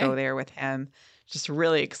wants to go Okay. there with him. Just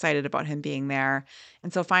really excited about him being there.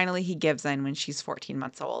 And so finally he gives in when she's 14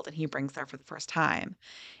 months old and he brings her for the first time.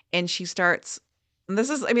 And she starts, and this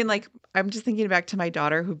is, I mean, like, I'm just thinking back to my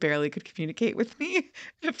daughter who barely could communicate with me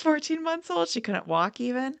at 14 months old. She couldn't walk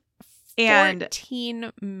even. And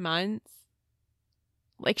 14 months.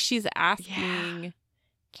 Like she's yeah, asking,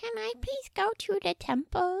 can I please go to the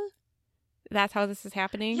temple? That's how this is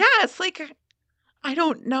happening? yeah, it's like, I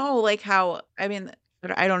don't know, like how, I mean,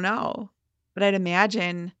 I don't know, but I'd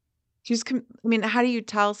imagine I mean, how do you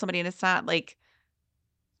tell somebody and it's not like,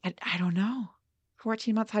 I don't know.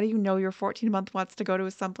 14 months, how do you know your 14-month wants to go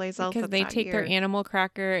to someplace else Because that's they not take their here? animal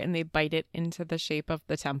cracker and they bite it into the shape of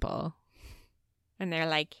the temple. And they're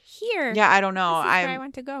like, here, Yeah, I don't know. this is where I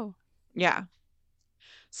want to go. Yeah.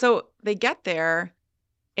 So they get there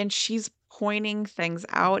and she's pointing things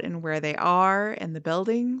out and where they are in the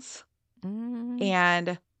buildings. Mm.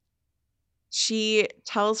 And she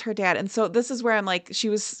tells her dad, and so this is where I'm like, she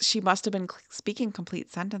must have been speaking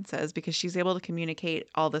complete sentences because she's able to communicate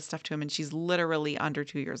all this stuff to him, and she's literally under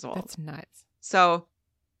 2 years old. That's nuts. So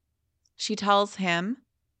she tells him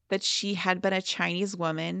that she had been a Chinese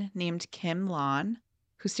woman named Kim Lan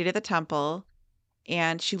who stayed at the temple,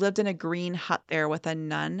 and she lived in a green hut there with a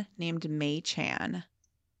nun named Mei Chan.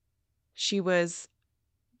 She was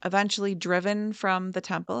eventually driven from the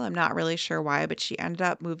temple. I'm not really sure why, but she ended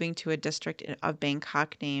up moving to a district of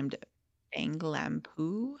Bangkok named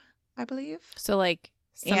Banglampu, I believe. So, like,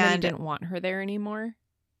 somebody And didn't want her there anymore?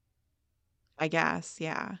 I guess,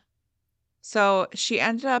 yeah. So she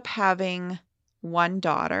ended up having one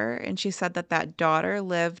daughter, and she said that that daughter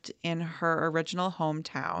lived in her original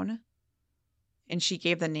hometown. And she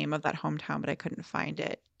gave the name of that hometown, but I couldn't find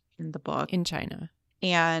it in the book. In China.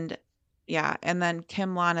 And yeah, and then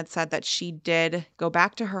Kim Lan had said that she did go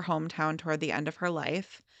back to her hometown toward the end of her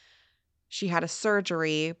life. She had a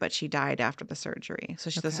surgery, but she died after the surgery. So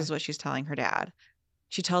this Okay. is what she's telling her dad.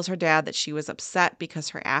 She tells her dad that she was upset because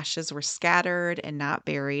her ashes were scattered and not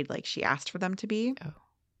buried like she asked for them to be. Oh.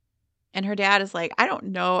 And her dad is like, I don't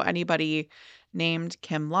know anybody named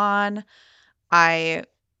Kim Lan. I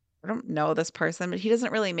don't know this person, but he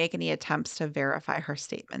doesn't really make any attempts to verify her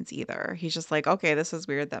statements either. He's just like, okay, this is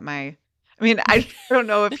weird that I mean, I don't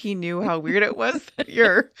know if he knew how weird it was that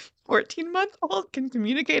your 14-month-old can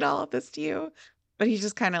communicate all of this to you, but he's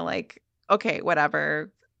just kind of like, okay,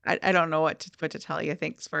 whatever. I don't know what to tell you.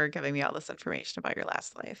 Thanks for giving me all this information about your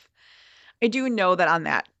last life. I do know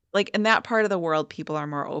that like in that part of the world, people are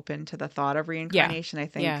more open to the thought of Yeah. reincarnation. I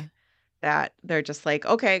Yeah. think that they're just like,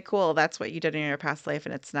 okay, cool, that's what you did in your past life.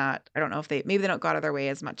 And it's not, I don't know if maybe they don't go out of their way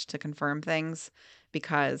as much to confirm things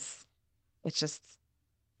because it's just,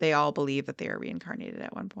 they all believe that they are reincarnated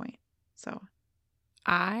at one point. So,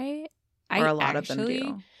 I or a lot of them actually,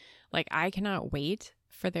 do. like, I cannot wait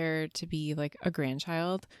for there to be, like, a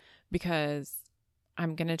grandchild because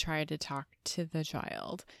I'm going to try to talk to the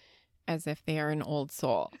child as if they are an old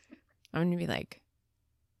soul. I'm going to be, like,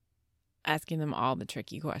 asking them all the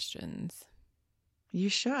tricky questions. You I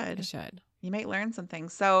should. should. You might learn some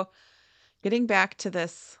things. So, getting back to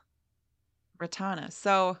this Ratana.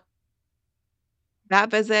 So, that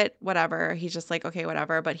visit, whatever. He's just like, okay,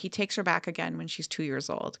 whatever. But he takes her back again when she's 2 years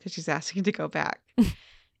old because she's asking to go back.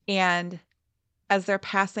 And as they're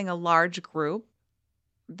passing a large group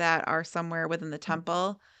that are somewhere within the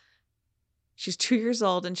temple, she's 2 years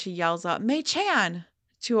old and she yells out, Mei Chan,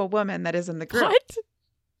 to a woman that is in the group. What?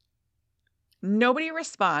 Nobody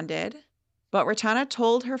responded, but Ratana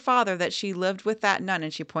told her father that she lived with that nun,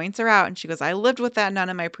 and she points her out and she goes, I lived with that nun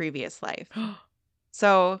in my previous life.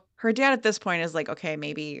 So her dad at this point is like, okay,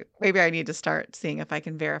 maybe I need to start seeing if I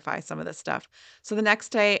can verify some of this stuff. So the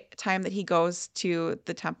next time that he goes to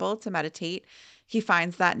the temple to meditate, he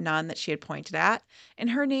finds that nun that she had pointed at, and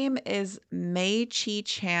her name is Mei Chi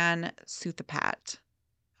Chan Suthapat.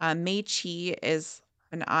 Mei Chi is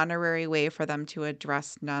an honorary way for them to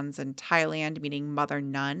address nuns in Thailand, meaning mother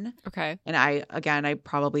nun. Okay. And I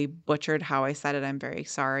probably butchered how I said it. I'm very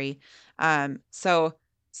sorry. So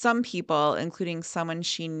some people, including someone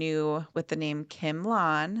she knew with the name Kim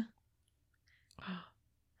Lan,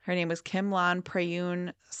 her name was Kim Lan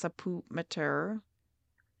Prayun Saputmater.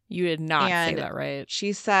 You did not say And that right.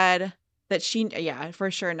 she said that yeah,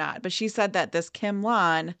 for sure not. But she said that this Kim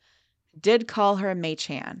Lan did call her Mei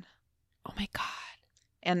Chan. Oh my God.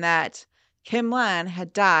 And that Kim Lan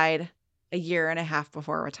had died a year and a half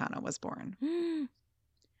before Ratana was born.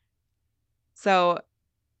 So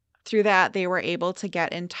through that, they were able to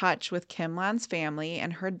get in touch with Kim Lan's family,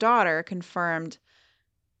 and her daughter confirmed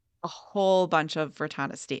a whole bunch of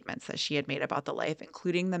Ratana's statements that she had made about the life,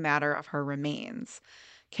 including the matter of her remains.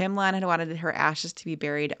 Kim Lan had wanted her ashes to be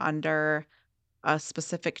buried under a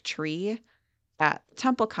specific tree at the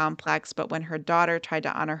temple complex, but when her daughter tried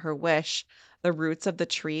to honor her wish, the roots of the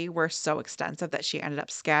tree were so extensive that she ended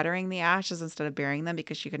up scattering the ashes instead of burying them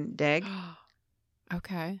because she couldn't dig.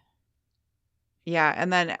 Okay. Yeah,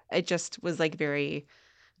 and then it just was like very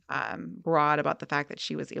broad about the fact that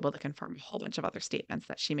she was able to confirm a whole bunch of other statements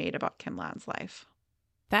that she made about Kim Lan's life.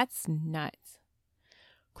 That's nuts.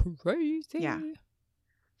 Crazy. Yeah.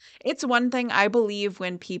 It's one thing I believe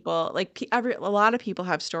when people like a lot of people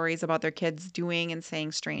have stories about their kids doing and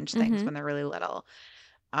saying strange things when they're really little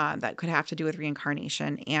that could have to do with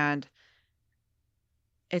reincarnation, and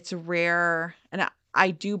it's rare, and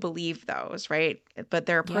I do believe those, right? But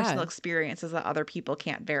there are personal Yeah. experiences that other people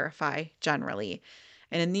can't verify generally.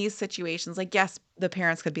 And in these situations, like, yes, the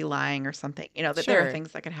parents could be lying or something, that there are Sure.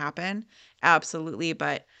 things that could happen. Absolutely.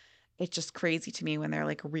 But it's just crazy to me when they're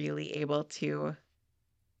like really able to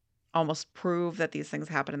almost prove that these things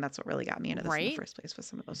happen. And that's what really got me into this in the Right? first place with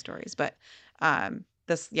some of those stories. But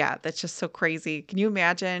that's just so crazy. Can you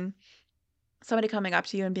imagine somebody coming up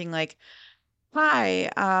to you and being like, hi,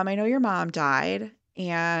 I know your mom died,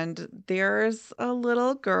 and there's a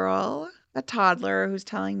little girl, a toddler, who's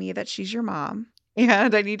telling me that she's your mom,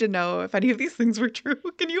 and I need to know if any of these things were true.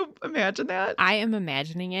 Can you imagine that? I am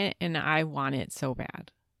imagining it and I want it so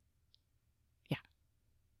bad. Yeah.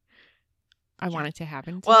 I want it to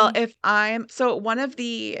happen to Well, me. so one of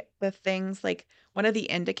the things, like one of the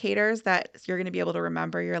indicators that you're going to be able to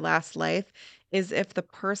remember your last life is if the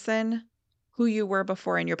person who you were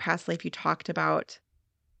before in your past life you talked about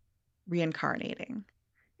reincarnating.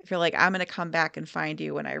 If you're like, I'm going to come back and find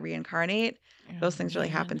you when I reincarnate, those things really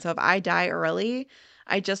happen. So if I die early,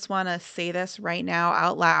 I just want to say this right now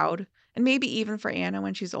out loud, and maybe even for Anna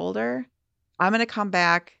when she's older, I'm going to come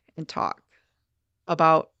back and talk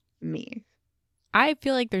about me I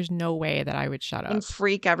feel like there's no way that I would shut up. and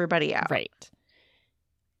freak everybody out. Right.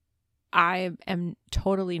 I am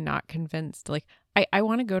totally not convinced. Like, I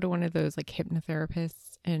want to go to one of those like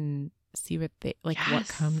hypnotherapists and see what what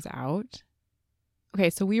Yes. comes out. Okay,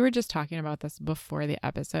 so we were just talking about this before the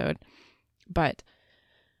episode, but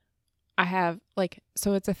I have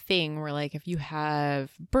so it's a thing where if you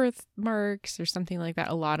have birthmarks or something like that,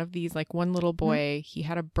 a lot of these, one little boy, he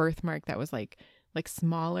had a birthmark that was like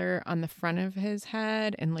smaller on the front of his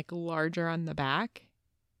head and larger on the back.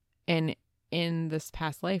 And in this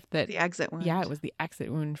past life The exit wound. yeah, it was the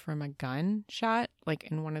exit wound from a gun shot,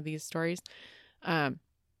 in one of these stories. I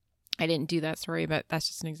didn't do that story, but that's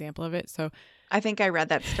just an example of it. So I think I read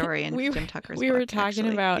that story in Jim Tucker's book. We were talking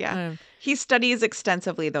actually. about yeah. He studies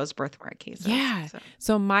extensively those birthmark cases. Yeah.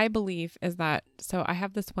 So my belief is that I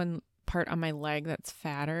have this one part on my leg that's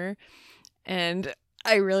fatter, and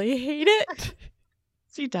I really hate it.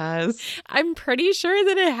 She does. I'm pretty sure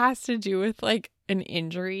that it has to do with an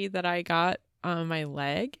injury that I got on my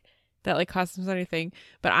leg that caused some sort of thing.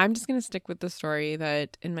 But I'm just gonna stick with the story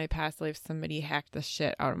that in my past life somebody hacked the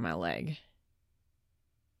shit out of my leg,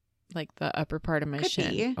 the upper part of my Could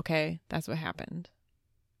shin. be. Okay, that's what happened.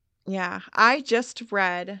 Yeah, I just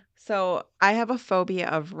read. So I have a phobia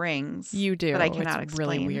of rings You do. that I It's cannot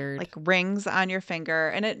really explain. weird. Like rings on your finger,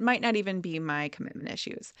 and it might not even be my commitment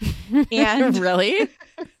issues. And Really?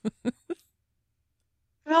 it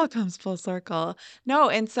all comes full circle. No,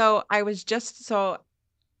 and so I was just so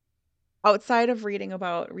outside of reading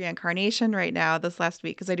about reincarnation right now this last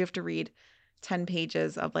week, because I do have to read 10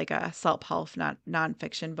 pages of like a self-help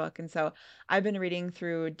nonfiction book. And so I've been reading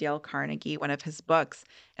through Dale Carnegie, one of his books,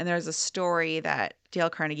 and there's a story that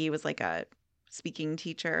Dale Carnegie was like a speaking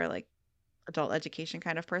teacher, like adult education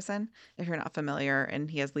kind of person, if you're not familiar,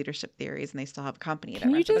 and he has leadership theories and they still have a company that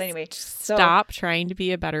Can you runs it. But just anyway, so stop trying to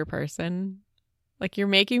be a better person? Like, you're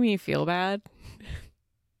making me feel bad.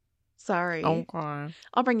 sorry. Okay.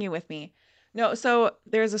 I'll bring you with me. No, so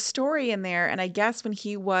there's a story in there, and I guess when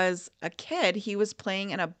he was a kid, he was playing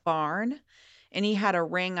in a barn and he had a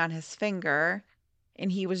ring on his finger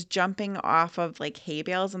and he was jumping off of like hay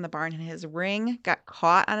bales in the barn and his ring got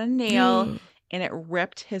caught on a nail and it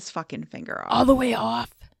ripped his fucking finger All off. the way off.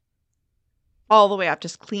 All the way off,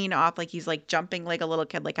 just clean off, like he's like jumping like a little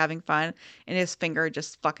kid, like having fun, and his finger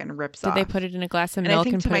just fucking rips Did off. they put it in a glass of And I milk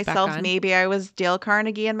think and to put it back myself, on? maybe I was Dale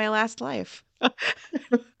Carnegie in my last life.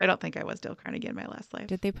 I don't think I was Dale Carnegie in my last life.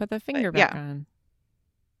 Did they put the finger back yeah. on?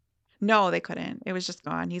 No, they couldn't. It was just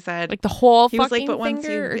gone. He said, Like the whole he was like, fucking but once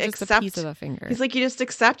finger, you or just a accept, piece of the finger? he's like, you just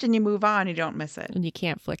accept and you move on. You don't miss it. And you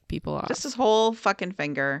can't flick people off. Just his whole fucking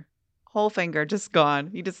finger, just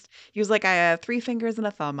gone. He was like, I have 3 fingers and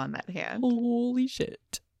a thumb on that hand. Holy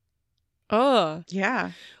shit. Oh.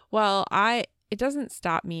 Yeah. Well, it doesn't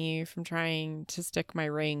stop me from trying to stick my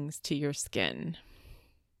rings to your skin.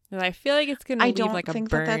 And I feel like it's going to I leave don't like a think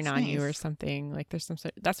that burn that's on you or nice. something. Like there's some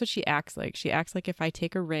sort. That's what she acts like. She acts like if I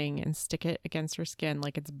take a ring and stick it against her skin,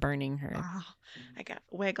 like it's burning her. Oh, I got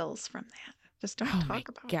wiggles from that. Just don't Oh talk my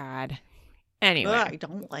about it. God. Anyway. Ugh, I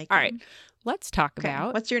don't like All them. right. Let's talk Okay,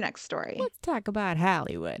 about. what's your next story? Let's talk about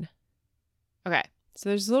Hollywood. Okay. So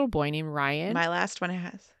there's a little boy named Ryan. My last one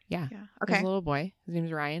has. Yeah. Yeah. There's Okay. a little boy. His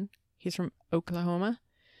name's Ryan. He's from Oklahoma.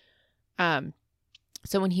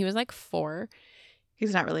 So when he was like 4,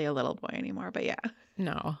 He's not really a little boy anymore, but yeah.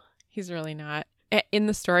 no, he's really not. In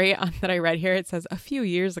the story that I read here, it says a few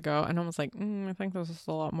years ago, and I was like, I think this is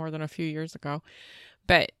a lot more than a few years ago.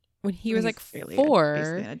 But when he was He's like really 4,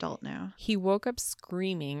 basically an adult now. he woke up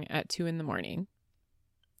screaming at 2 a.m.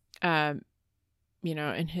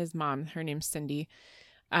 And his mom, her name's Cindy,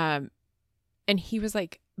 and he was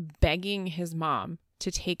like begging his mom to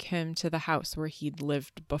take him to the house where he'd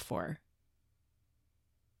lived before.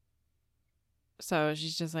 So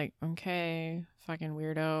she's just like, okay, fucking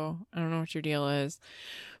weirdo. I don't know what your deal is.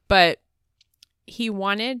 But he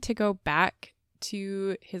wanted to go back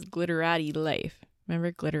to his glitterati life.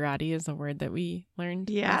 Remember, glitterati is a word that we learned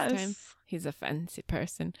last time? He's a fancy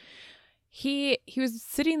person. He was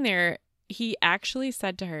sitting there. He actually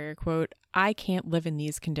said to her, quote, I can't live in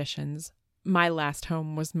these conditions. My last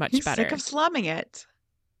home was much He's better. sick of slumming it.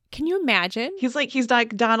 Can you imagine? He's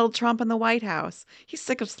like Donald Trump in the White House. He's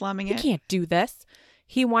sick of slumming He it. can't do this.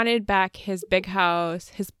 He wanted back his big house,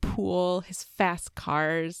 his pool, his fast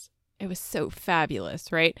cars. It was so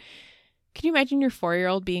fabulous, right? Can you imagine your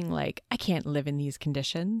 4-year-old being like, I can't live in these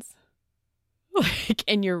conditions? Like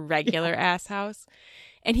in your regular ass house.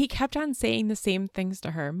 And he kept on saying the same things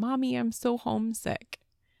to her. Mommy, I'm so homesick.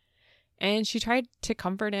 And she tried to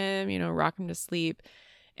comfort him, rock him to sleep.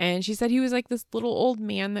 And she said he was like this little old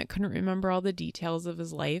man that couldn't remember all the details of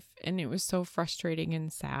his life. And it was so frustrating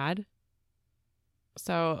and sad.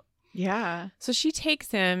 So she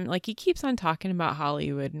takes him, like he keeps on talking about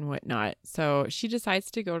Hollywood and whatnot. So she decides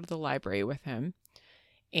to go to the library with him.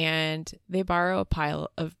 And they borrow a pile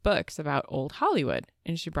of books about old Hollywood.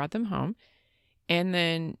 And she brought them home. And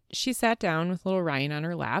then she sat down with little Ryan on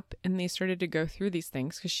her lap. And they started to go through these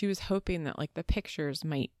things because she was hoping that like the pictures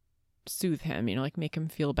might soothe him, like make him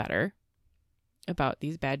feel better about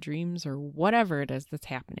these bad dreams or whatever it is that's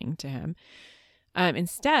happening to him.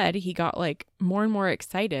 Instead, he got like more and more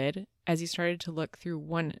excited as he started to look through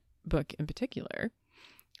one book in particular.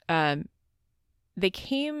 They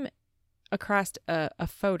came across a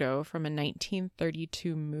photo from a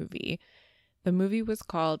 1932 movie. The movie was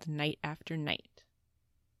called Night After Night.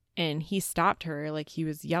 And he stopped her, like he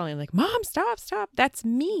was yelling, like, Mom, stop. That's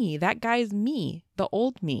me. That guy's me. The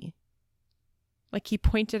old me. Like he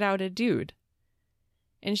pointed out a dude.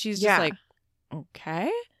 And she's just like,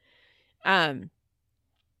 okay.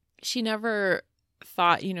 She never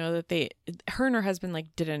thought, that her and her husband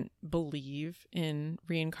like didn't believe in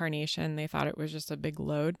reincarnation. They thought it was just a big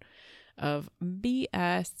load of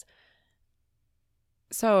BS.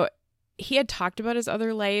 So he had talked about his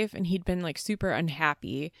other life and he'd been like super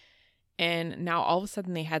unhappy. And now all of a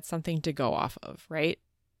sudden they had something to go off of, right?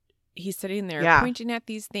 He's sitting there Yeah. pointing at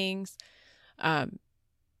these things.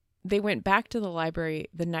 They went back to the library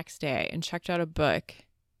the next day and checked out a book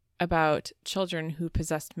about children who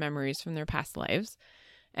possessed memories from their past lives.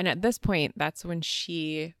 And at this point, that's when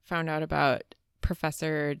she found out about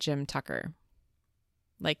Professor Jim Tucker.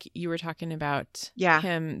 Like you were talking about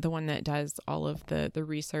him, the one that does all of the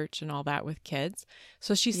research and all that with kids.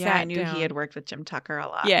 So she sat down. I knew he had worked with Jim Tucker a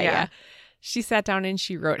lot. Yeah. She sat down and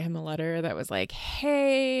she wrote him a letter that was like,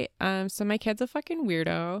 hey, so my kid's a fucking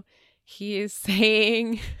weirdo. He is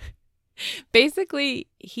saying, basically,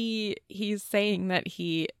 he's saying that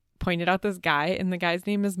he pointed out this guy, and the guy's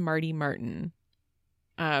name is Marty Martin,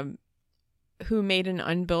 who made an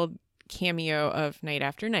unbilled cameo of Night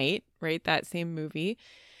After Night, right? That same movie.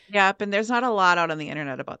 Yep, and there's not a lot out on the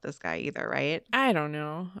internet about this guy either, right? I don't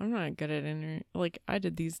know. I'm not good at internet. Like, I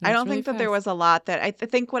did these I notes don't really think that there fast. was a lot that I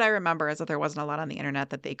think what I remember is that there wasn't a lot on the internet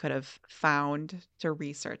that they could have found to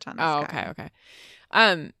research on this guy.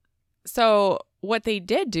 Okay. So what they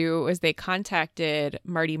did do is they contacted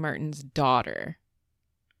Marty Martin's daughter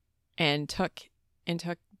and took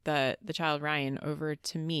the child Ryan over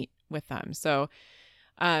to meet with them. So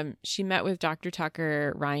she met with Dr.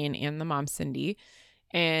 Tucker, Ryan, and the mom, Cindy.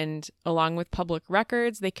 And along with public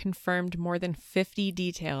records, they confirmed more than 50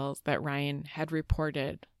 details that Ryan had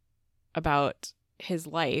reported about his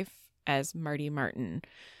life as Marty Martin.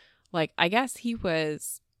 Like, I guess he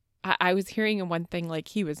was, I was hearing one thing, like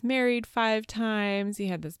he was married 5 times. He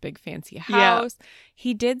had this big fancy house. Yeah.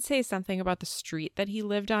 He did say something about the street that he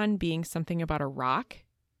lived on being something about a rock.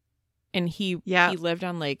 And he lived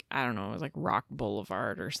on, like, I don't know, it was like Rock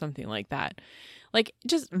Boulevard or something like that. Like,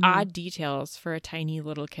 just odd details for a tiny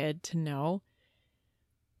little kid to know.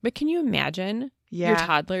 But can you imagine your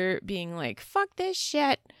toddler being like, fuck this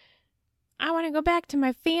shit. I want to go back to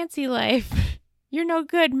my fancy life. You're no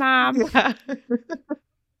good, Mom. Yeah.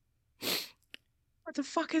 What the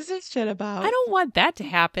fuck is this shit about? I don't want that to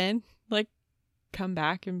happen. Like, come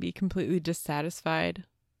back and be completely dissatisfied.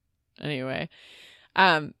 Anyway,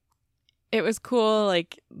 it was cool.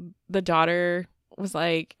 Like, the daughter was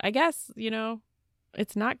like, I guess,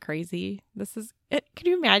 it's not crazy. This is it. Could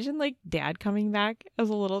you imagine, like, dad coming back as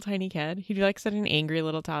a little tiny kid? He'd be like such an angry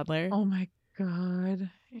little toddler. Oh my God.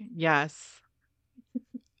 Yes.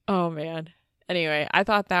 Oh man. Anyway, I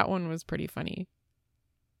thought that one was pretty funny.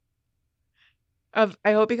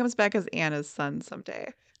 I hope he comes back as Anna's son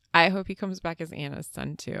someday. I hope he comes back as Anna's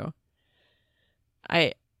son too.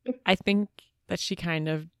 I think that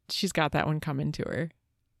she's got that one coming to her.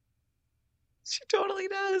 She totally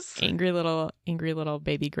does. Angry little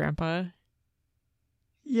baby grandpa.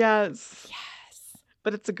 Yes.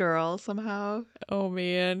 But it's a girl somehow. Oh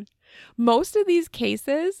man. Most of these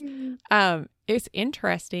cases, it's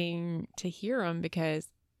interesting to hear them because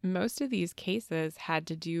most of these cases had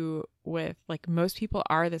to do with, like, most people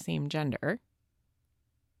are the same gender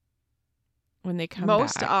when they come back.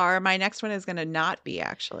 Most are. My next one is going to not be,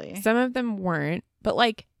 actually. Some of them weren't, but,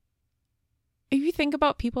 like, if you think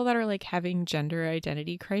about people that are, like, having gender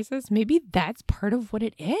identity crisis, maybe that's part of what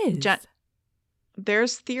it is.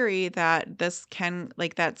 There's theory that this can,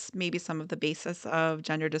 like, that's maybe some of the basis of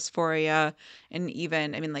gender dysphoria. And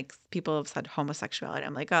even, I mean, like, people have said homosexuality.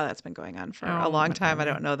 I'm like, oh, that's been going on for a long time. I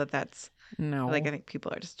don't know that that's, like, I think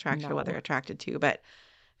people are just attracted to what they're attracted to. But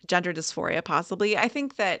gender dysphoria, possibly. I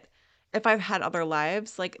think that if I've had other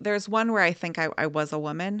lives, like, there's one where I think I was a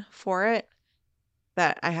woman for it.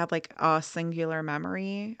 That I have, like, a singular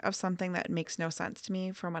memory of something that makes no sense to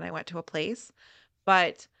me from when I went to a place.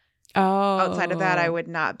 But outside of that, I would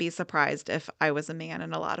not be surprised if I was a man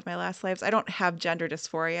in a lot of my last lives. I don't have gender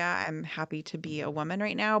dysphoria. I'm happy to be a woman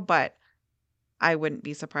right now, but I wouldn't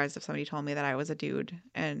be surprised if somebody told me that I was a dude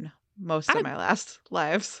in most of my last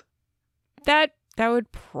lives. That would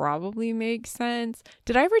probably make sense.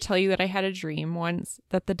 Did I ever tell you that I had a dream once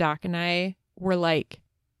that the doc and I were like,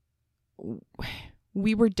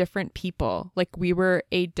 we were different people. Like, we were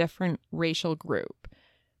a different racial group,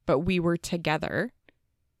 but we were together.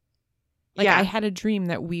 Like, I had a dream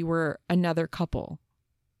that we were another couple.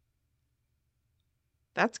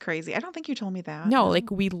 That's crazy. I don't think you told me that. No, like,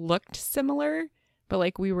 we looked similar, but,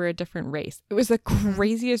 like, we were a different race. It was the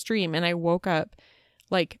craziest dream. And I woke up,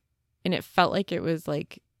 like, and it felt like it was,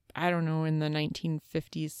 like, I don't know, in the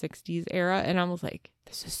 1950s, 60s era. And I was like,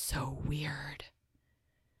 this is so weird.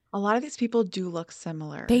 A lot of these people do look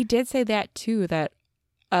similar. They did say that too, that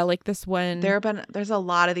like this one. There's a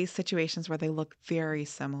lot of these situations where they look very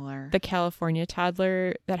similar. The California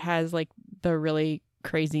toddler that has, like, the really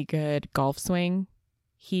crazy good golf swing.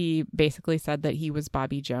 He basically said that he was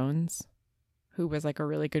Bobby Jones, who was like a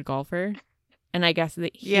really good golfer. And I guess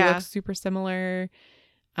that he Yeah. looks super similar.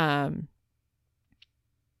 Yeah,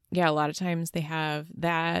 a lot of times they have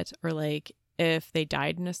that, or like if they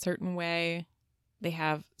died in a certain way, they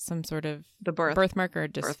have some sort of The birthmark or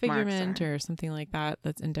birthmarks disfigurement are. or something like that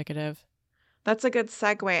that's indicative. That's a good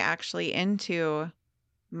segue actually into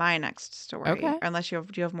my next story. Okay. Unless do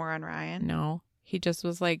you have more on Ryan? No, he just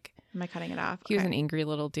was like, Am I cutting it off? he was an Okay. angry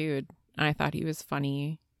little dude. And I thought he was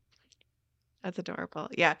funny. That's adorable.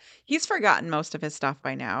 Yeah. He's forgotten most of his stuff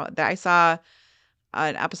by now. I saw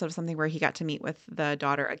an episode of something where he got to meet with the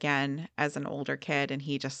daughter again as an older kid, and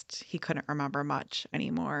he couldn't remember much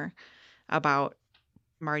anymore about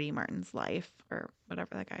Marty Martin's life or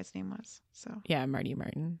whatever that guy's name was. So Yeah, Marty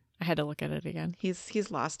Martin. I had to look at it again.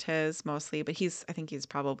 he's lost his mostly, but I think he's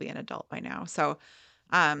probably an adult by now. So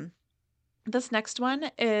um this next one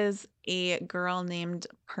is a girl named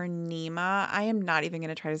Purnima. I am not even going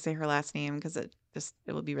to try to say her last name because it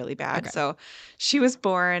will be really bad. Okay. So she was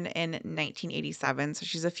born in 1987, so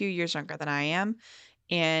she's a few years younger than I am,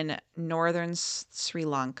 in northern Sri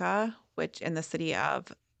Lanka, which in the city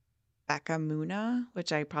of Bakamuna,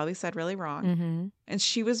 which I probably said really wrong. Mm-hmm. And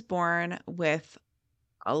she was born with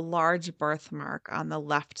a large birthmark on the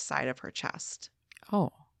left side of her chest.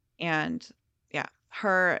 Oh. And yeah,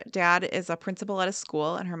 her dad is a principal at a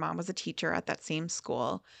school, and her mom was a teacher at that same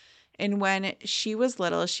school. And when she was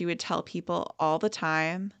little, she would tell people all the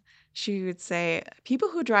time, she would say, people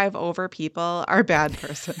who drive over people are bad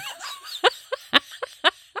persons.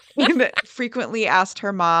 And frequently asked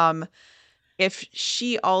her mom if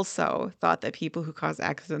she also thought that people who cause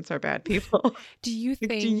accidents are bad people. Do you Like,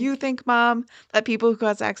 think? do you think, Mom, that people who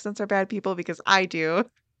cause accidents are bad people? Because I do.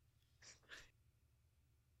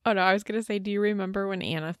 Oh no, I was gonna say, do you remember when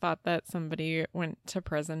Anna thought that somebody went to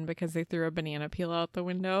prison because they threw a banana peel out the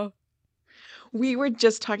window? We were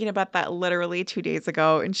just talking about that literally 2 days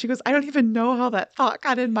ago, and she goes, I don't even know how that thought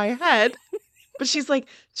got in my head. But she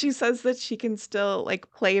says that she can still like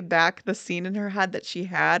play back the scene in her head that she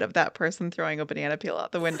had of that person throwing a banana peel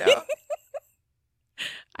out the window.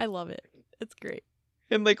 I love it. It's great.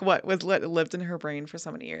 And like what lived in her brain for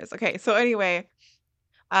so many years. Okay, so anyway,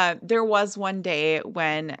 there was one day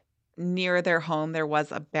when near their home there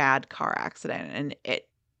was a bad car accident, and it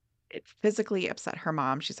physically upset her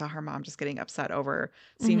mom. She saw her mom just getting upset over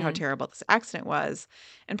seeing how Mhm. terrible this accident was.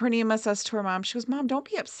 And Purnima says to her mom, she goes, Mom, don't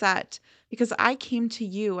be upset because I came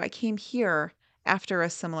here after a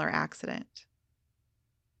similar accident.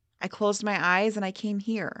 I closed my eyes and I came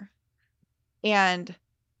here. And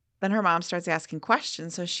then her mom starts asking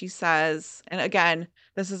questions. So she says, and again,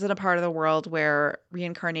 this isn't a part of the world where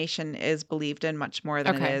reincarnation is believed in much more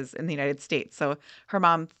than it Okay. is in the United States. So her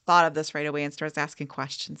mom thought of this right away and starts asking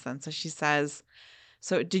questions then. So she says,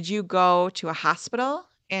 so did you go to a hospital?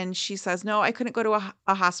 And she says, no, I couldn't go to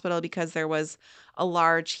a hospital because there was a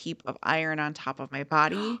large heap of iron on top of my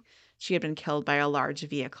body. She had been killed by a large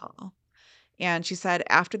vehicle. And she said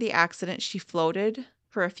after the accident, she floated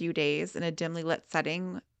for a few days in a dimly lit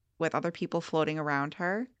setting with other people floating around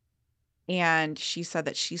her. And she said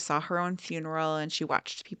that she saw her own funeral and she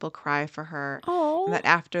watched people cry for her. And Oh. that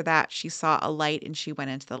after that, she saw a light and she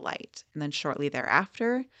went into the light. And then shortly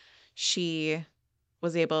thereafter, she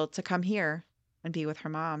was able to come here and be with her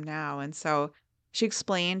mom now. And so she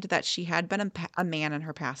explained that she had been a man in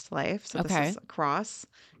her past life. So this Okay. is across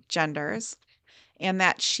genders. And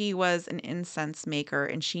that she was an incense maker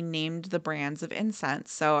and she named the brands of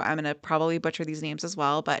incense. So I'm going to probably butcher these names as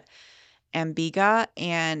well, but Ambiga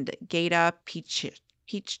and Geta Peachcha.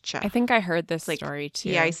 I think I heard this It's like story too.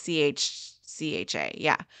 Pichcha.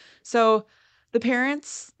 Yeah. So the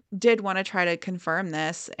parents did want to try to confirm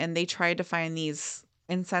this and they tried to find these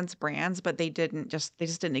incense brands, but they just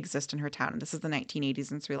didn't exist in her town. And this is the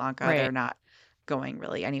 1980s in Sri Lanka. Right. They're not going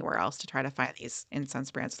really anywhere else to try to find these incense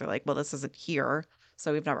brands. They're like, well, this isn't here.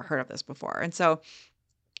 So we've never heard of this before. And so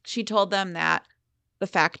she told them that the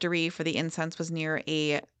factory for the incense was near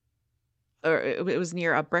it was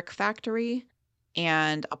near a brick factory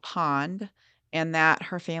and a pond, and that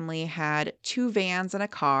her family had 2 vans and a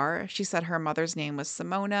car. She said her mother's name was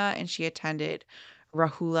Simona and she attended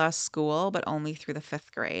Rahula school, but only through the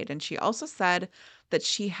 5th grade. And she also said that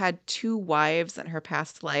she had 2 wives in her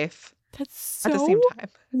past life That's at the so same time.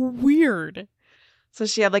 weird. So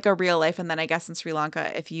she had like a real life. And then I guess in Sri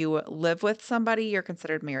Lanka, if you live with somebody, you're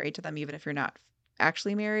considered married to them, even if you're not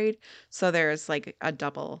actually married. So there's like a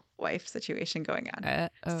double wife situation going on.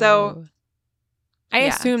 So I yeah,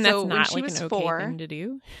 assume that's so when not she like was an okay 4, thing to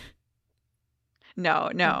do. no,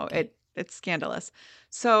 Okay. it's scandalous.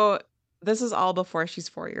 So this is all before she's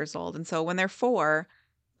 4 years old. And so when they're 4,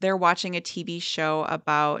 they're watching a TV show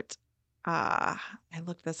about I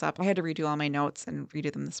looked this up. I had to redo all my notes and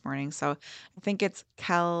redo them this morning. So I think it's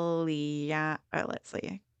let's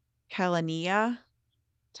see. Kelania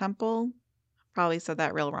Temple. Probably said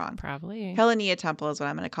that real wrong. Probably. Kelania Temple is what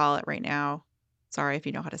I'm going to call it right now. Sorry if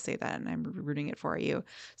you know how to say that, and I'm rooting it for you.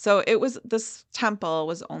 So this temple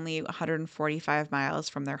was only 145 miles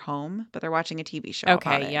from their home, but they're watching a TV show about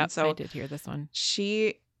Okay, it. yep, And so I did hear this one.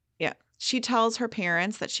 she tells her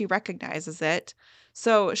parents that she recognizes it.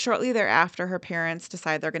 So shortly thereafter, her parents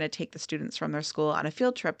decide they're going to take the students from their school on a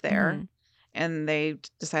field trip there, Mhm. and they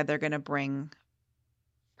decide they're going to bring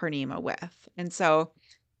Purnima with. And so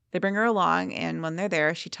they bring her along, and when they're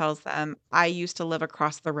there, she tells them, I used to live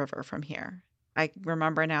across the river from here. I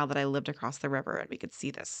remember now that I lived across the river and we could see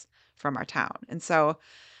this from our town. And so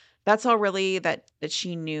that's all really that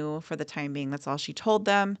she knew for the time being. That's all she told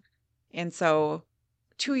them. And so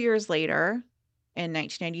 2 years later, in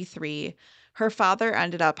 1993, her father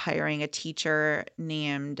ended up hiring a teacher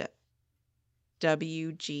named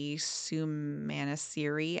W.G.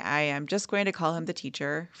 Sumanasiri. I am just going to call him the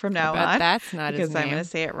teacher from I now bet on that's not his because I'm going to name.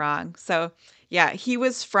 say it wrong. So, yeah, he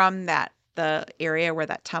was from the area where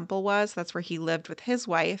that temple was. That's where he lived with his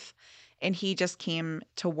wife, and he just came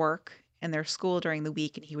to work in their school during the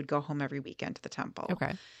week, and he would go home every weekend to the temple.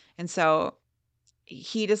 Okay. And so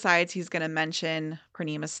he decides he's going to mention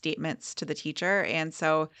Purnima's statements to the teacher. And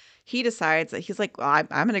so he decides that he's like, well, I'm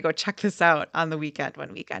going to go check this out on the weekend,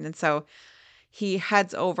 one weekend. And so he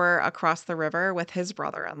heads over across the river with his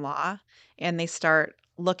brother-in-law, and they start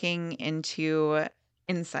looking into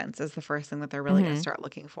incense is the first thing that they're really going to Mhm. start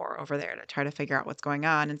looking for over there to try to figure out what's going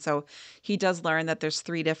on. And so he does learn that there's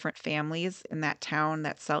 3 different families in that town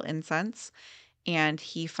that sell incense, and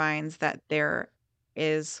he finds that there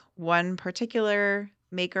is one particular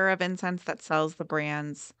maker of incense that sells the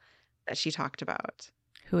brands that she talked about.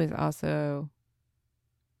 Who is also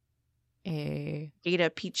a Ada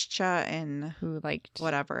Peachcha and who liked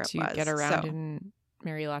whatever it to was. get around So, and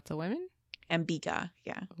marry lots of women? Ambiga,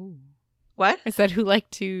 yeah. Ooh. What? I said who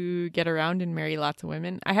liked to get around and marry lots of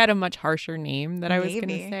women. I had a much harsher name that I was going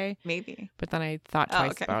to say, Maybe. but then I thought Oh,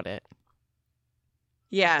 twice okay. about it.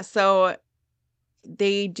 Yeah, so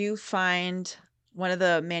they do find one of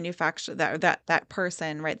the manufacturer that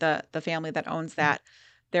person, right? The family that owns that.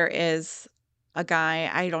 There is a guy,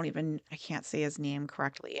 I can't say his name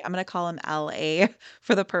correctly. I'm gonna call him LA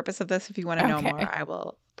for the purpose of this. If you want to know more, Okay. I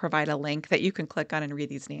will provide a link that you can click on and read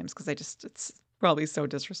these names because it's probably so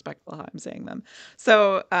disrespectful how I'm saying them.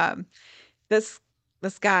 So this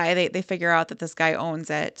this guy, they figure out that this guy owns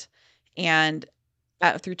it, and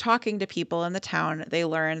through talking to people in the town, they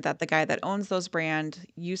learned that the guy that owns those brand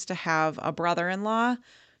used to have a brother-in-law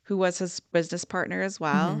who was his business partner as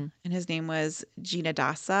well, Mhm. and his name was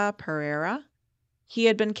Ginadasa Pereira. He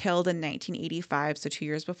had been killed in 1985, so 2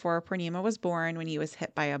 years before Purnima was born, when he was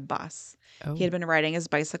hit by a bus. He Oh, had been riding his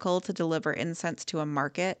bicycle to deliver incense to a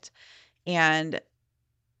market, and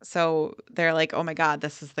so they're like, "Oh my God,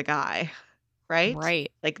 this is the guy." Right? right.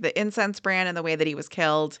 Like the incense brand and the way that he was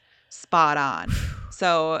killed, spot on.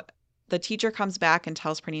 So the teacher comes back and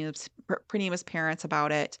tells Purnima's parents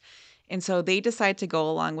about it. And so they decide to go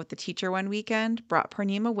along with the teacher one weekend, brought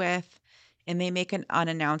Purnima with, and they make an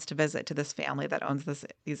unannounced visit to this family that owns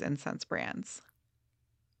these incense brands.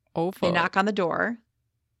 Oh, They fuck. knock on the door,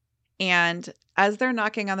 and as they're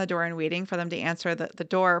knocking on the door and waiting for them to answer the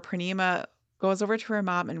door, Purnima goes over to her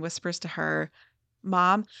mom and whispers to her,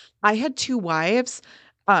 Mom, I had 2 wives.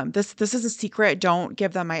 This is a secret. Don't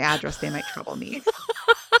give them my address. They might trouble me.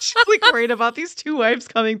 She's like worried about these 2 wives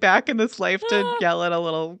coming back in this life to yell at a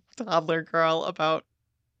little toddler girl about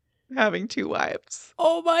having 2 wives,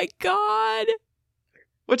 Oh my God.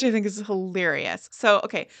 which I think is hilarious. So,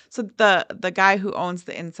 okay, so the guy who owns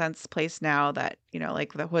the incense place now that,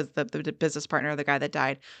 like that was the business partner of the guy that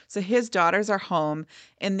died. So his daughters are home,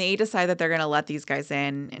 and they decide that they're going to let these guys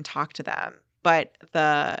in and talk to them. But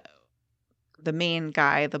the main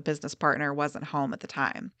guy, the business partner, wasn't home at the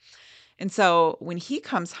time. And so when he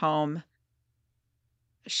comes home,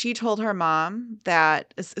 she told her mom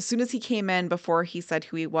that as soon as he came in, before he said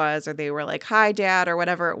who he was, or they were like, "Hi, Dad," or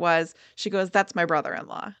whatever it was, she goes, "That's my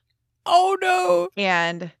brother-in-law." Oh no.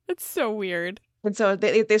 And That's so weird. so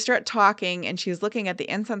they start talking, and she's looking at the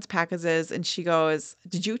incense packages, and she goes,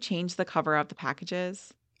 "Did you change the cover of the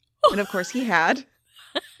packages?" And of course he had.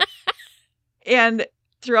 And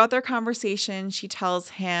throughout their conversation, she tells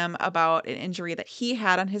him about an injury that he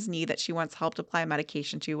had on his knee that she once helped apply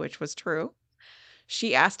medication to, which was true.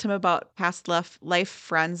 She asked him about past life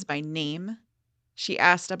friends by name. She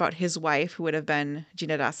asked about his wife, who would have been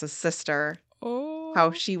Gina Dasa's sister, how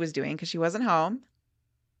Oh. she was doing because she wasn't home.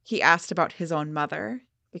 He asked about his own mother.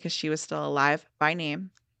 because she was still alive, by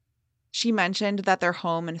name. She mentioned that their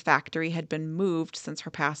home and factory had been moved since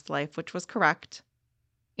her past life, which was correct.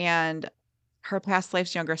 And her past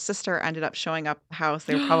life's younger sister ended up showing up at the house.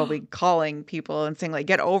 They were probably calling people and saying, like,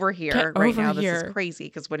 get over Get here right over now. This is here. crazy,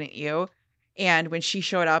 because wouldn't you? And when she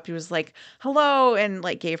showed up, he was like, hello, and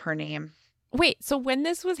like gave her name. Wait, so when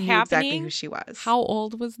this was Knew exactly who happening, she was. how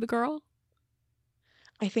old was the girl?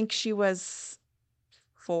 I think she was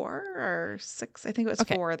 4 or 6. I think it was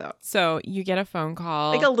Okay. 4 though. So you get a phone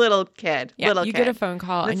call. Like a little kid. Yeah, little you kid. get a phone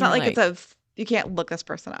call And and it's you're not like like, it's a you can't look this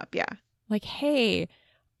person up. Yeah. like, hey,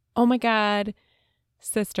 oh my God,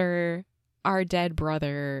 sister, our dead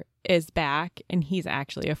brother is back and he's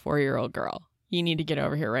actually a 4-year-old girl. You need to get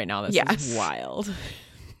over here right now. This Yes. is wild.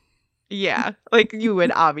 Yeah. Like you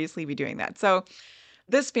would obviously be doing that. So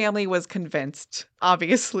this family was convinced,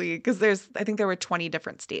 obviously, because I think there were 20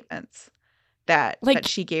 different statements that Like,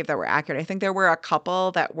 she gave that were accurate. I think there were a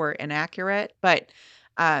couple that were inaccurate, but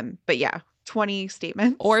yeah, 20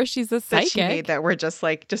 statements or she's a that she made psychic. that were just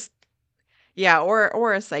yeah,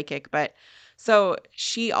 or a psychic. But so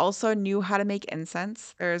she also knew how to make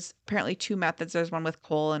incense. There's apparently 2 methods. There's one with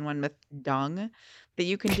coal and one with dung that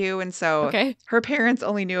you can do. And so Okay. her parents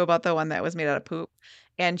only knew about the one that was made out of poop.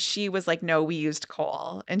 And she was like, no, we used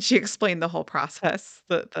coal. And she explained the whole process,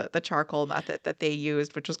 the charcoal method that they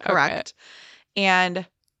used, which was correct. And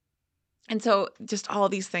so just all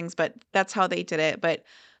these things, but that's how they did it. But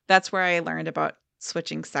that's where I learned about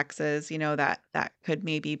switching sexes, that could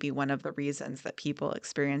maybe be one of the reasons that people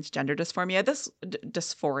experience gender dysphoria.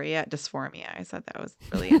 Dysphoria. I said that was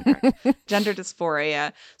really incorrect. Gender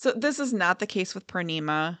dysphoria. So this is not the case with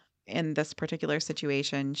Purnima in this particular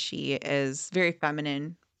situation. She is very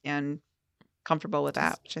feminine and comfortable with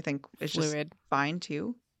that, which I think is Fluid. just fine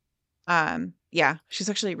too. Yeah, she's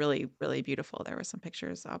actually really, really beautiful. There were some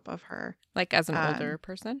pictures up of her. Like as an older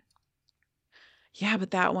person? Yeah,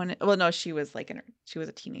 but that one, well, no, she was she was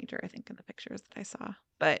a teenager, I think, in the pictures that I saw.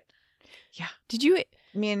 But yeah, Did you? I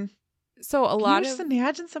mean, So a can lot you just of.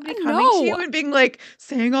 imagine somebody I coming to you know. and being like,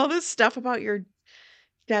 saying all this stuff about your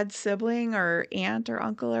dead sibling or aunt or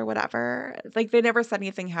uncle or whatever? Like, they never said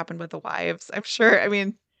anything happened with the wives. I'm sure. I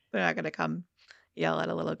mean, they're not going to come yell at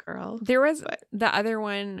a little girl. There was But the other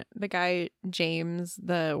one, the guy, James,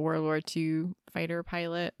 the World War II fighter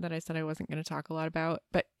pilot that I said I wasn't going to talk a lot about,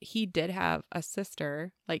 but he did have a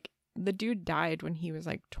sister. Like, the dude died when he was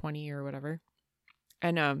like 20 or whatever.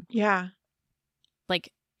 And, yeah,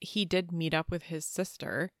 like, he did meet up with his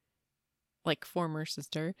sister, like, former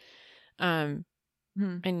sister. And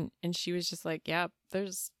she was just like, yeah,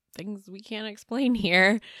 there's things we can't explain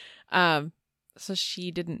here. So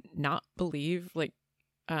she didn't not believe, like,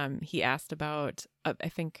 he asked about, I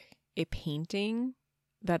think, a painting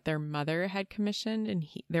that their mother had commissioned, and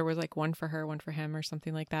there was like one for her, one for him, or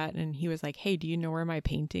something like that. And he was like, "Hey, do you know where my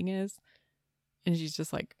painting is?" And she's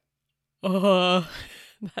just like, "Oh,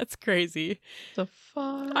 that's crazy." the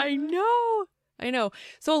fuck. I know.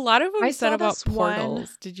 So a lot of them I said saw about this one-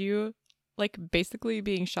 portals. Did you like basically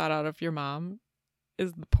being shot out of your mom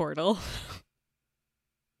is the portal?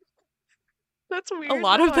 That's weird. A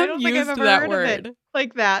lot No, of I them don't think I've used ever that heard of it word.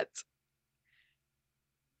 like that.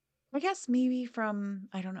 I guess maybe from,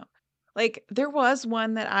 I don't know. Like, there was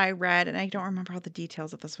one that I read, and I don't remember all the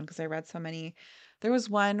details of this one because I read so many. There was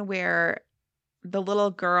one where the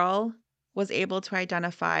little girl was able to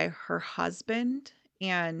identify her husband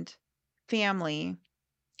and family.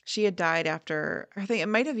 She had died after, I think it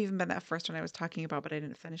might have even been that first one I was talking about, but I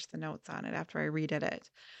didn't finish the notes on it after I redid it.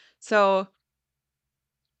 So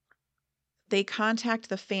they contact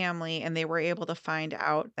the family and they were able to find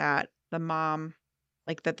out that the mom,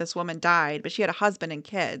 like that this woman died, but she had a husband and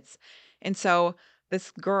kids. And so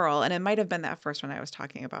this girl, and it might have been that first one I was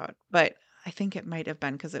talking about, but I think it might have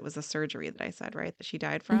been because it was a surgery that I said, right, that she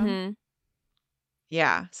died from. Mm-hmm.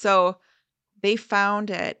 Yeah. So they found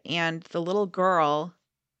it, and the little girl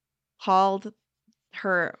called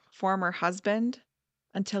her former husband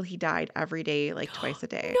until he died every day, like twice a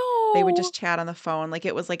day. They would No. just chat on the phone. Like,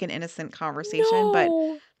 it was like an innocent conversation, but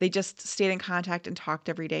No. they just stayed in contact and talked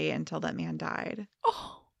every day until that man died.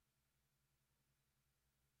 Oh.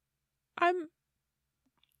 I'm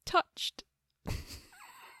touched.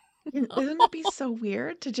 Isn't it be so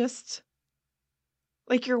weird to just,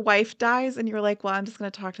 like, your wife dies and you're like, well, I'm just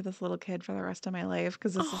going to talk to this little kid for the rest of my life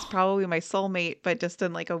because this is probably my soulmate, but just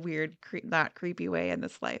in like a weird, not creepy way in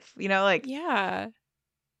this life. Like, Yeah.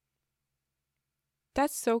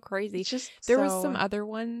 That's so crazy. it's just There was some other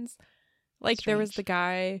ones. Like, there was strange. the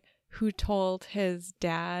guy who told his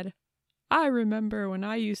dad, I remember when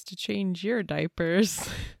I used to change your diapers.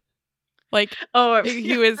 Like, Oh,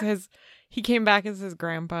 he was he came back as his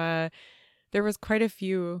grandpa. There was quite a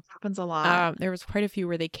few. Happens a lot. There was quite a few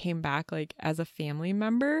where they came back like as a family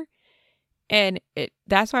member. And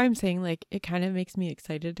that's why I'm saying like it kind of makes me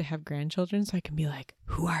excited to have grandchildren so I can be like,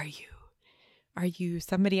 who are you? Are you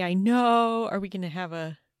somebody I know? Are we gonna have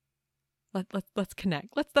a let's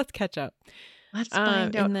connect. Let's catch up. Let's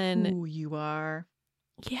find out and then, who you are.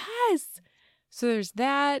 Yes. So there's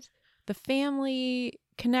that, the family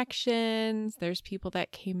connections. There's people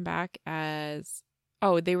that came back as,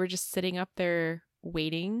 they were just sitting up there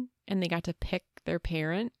waiting and they got to pick their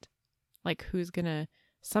parent. Like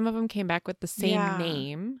some of them came back with the same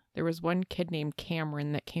name. There was one kid named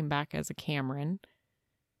Cameron that came back as a Cameron.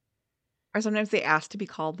 Or sometimes they ask to be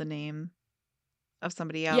called the name of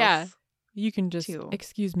somebody else. Yeah. You can just, too.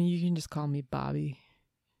 excuse me, you can just call me Bobby.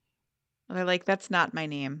 They're like, that's not my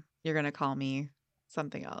name. You're going to call me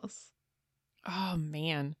something else. Oh,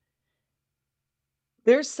 man.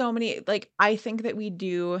 There's so many, like, I think that we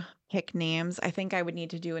do pick names. I think I would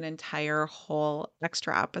need to do an entire whole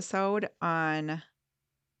extra episode on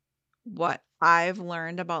what I've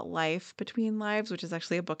learned about life between lives, which is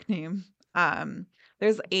actually a book name.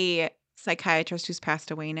 There's a psychiatrist who's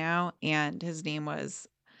passed away now, and his name was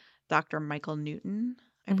Dr. Michael Newton,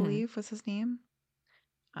 I believe was his name.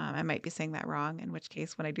 I might be saying that wrong, in which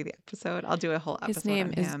case when I do the episode, I'll do a whole episode His name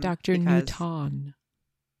on is him Dr. because- Newton.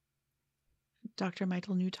 Dr.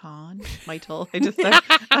 Michael Newton. Michael, I just said.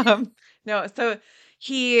 No, so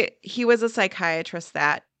he was a psychiatrist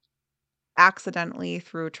that accidentally,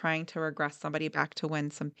 through trying to regress somebody back to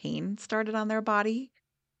when some pain started on their body,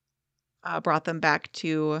 brought them back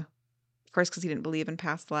to, first because he didn't believe in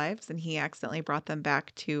past lives, and he accidentally brought them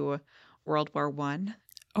back to World War One.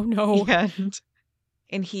 Oh, no.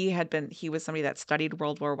 And he was somebody that studied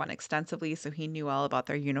World War One extensively, so he knew all about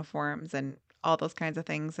their uniforms and all those kinds of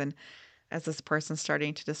things. And as this person's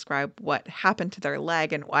starting to describe what happened to their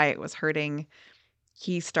leg and why it was hurting,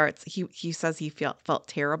 he says he felt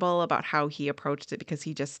terrible about how he approached it because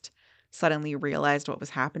he just suddenly realized what was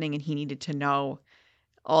happening and he needed to know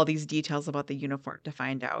all these details about the uniform to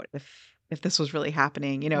find out if this was really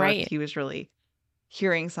happening, Right. if he was really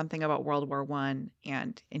hearing something about World War One,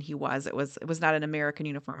 and it was not an American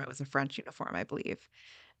uniform, it was a French uniform, I believe,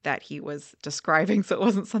 that he was describing. So it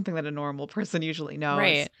wasn't something that a normal person usually knows.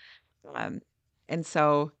 Right. And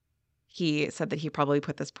so he said that he probably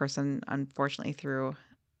put this person, unfortunately, through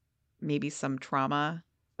maybe some trauma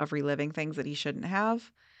of reliving things that he shouldn't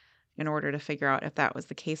have in order to figure out if that was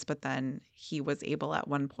the case. But then he was able at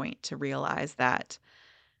one point to realize that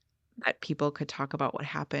people could talk about what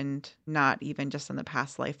happened, not even just in the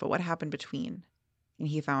past life, but what happened between. And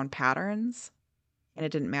he found patterns, and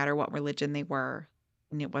it didn't matter what religion they were.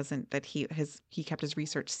 And it wasn't that he kept his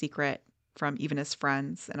research secret from even his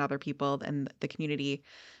friends and other people in the community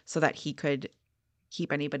so that he could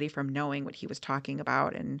keep anybody from knowing what he was talking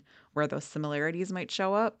about and where those similarities might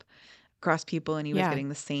show up across people. And he was getting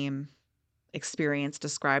the same experience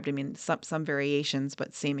described. I mean, some variations,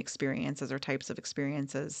 but same experiences or types of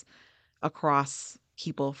experiences across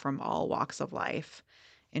people from all walks of life,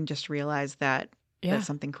 and just realized that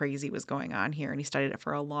something crazy was going on here. And he studied it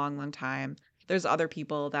for a long, long time. There's other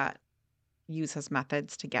people that use his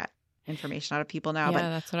methods to get information out of people now, but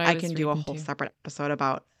that's what I was can do a reading whole too. separate episode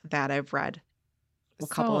about that. I've read a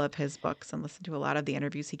couple of his books and listened to a lot of the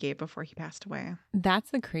interviews he gave before he passed away.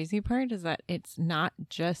 That's the crazy part, is that it's not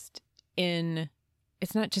just in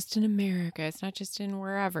America. It's not just in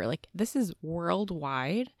wherever. Like, this is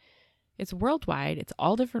worldwide. It's worldwide. It's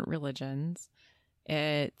all different religions.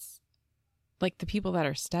 It's like the people that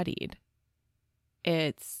are studied.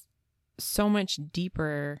 It's so much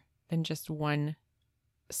deeper than just one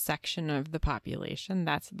section of the population.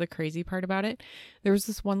 That's the crazy part about it. There was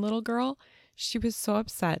this one little girl. She was so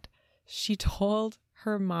upset. She told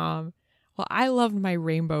her mom, well, I loved my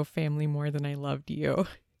rainbow family more than I loved you.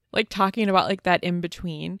 Like, talking about like that in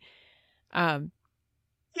between. There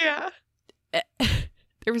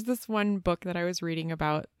was this one book that I was reading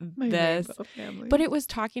about this, but it was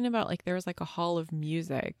talking about like there was like a hall of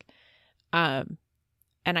music. And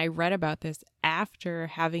I read about this after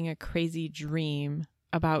having a crazy dream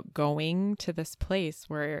about going to this place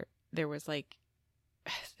where there was like,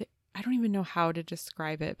 I don't even know how to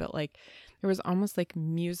describe it, but like there was almost like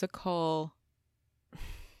musical.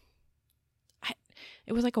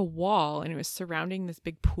 It was like a wall, and it was surrounding this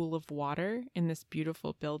big pool of water in this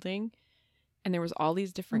beautiful building. And there was all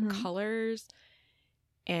these different colors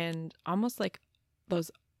and almost like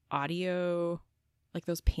those audio, like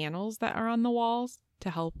those panels that are on the walls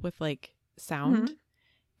to help with like sound.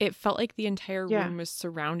 it felt like the entire Yeah. room was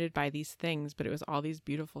surrounded by these things, but it was all these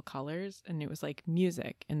beautiful colors, and it was like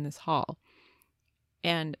music in this hall.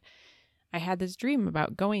 And I had this dream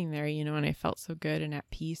about going there, and I felt so good and at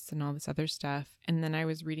peace and all this other stuff. And then I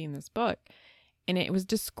was reading this book, and it was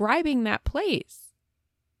describing that place,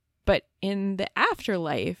 but in the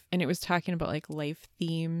afterlife. And it was talking about like life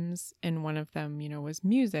themes. And one of them, was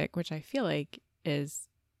music, which I feel like is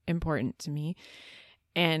important to me.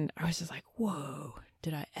 And I was just like, whoa,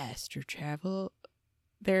 did I astral travel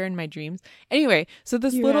there in my dreams? Anyway, so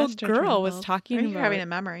this You little astral girl was traveled. talking Are you about, having a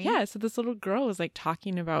memory? yeah, so this little girl was like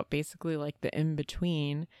talking about basically like the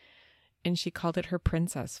in-between, and she called it her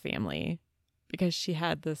princess family because she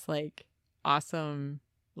had this like awesome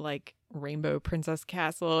like rainbow princess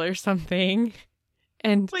castle or something.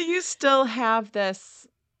 And Well, you still have this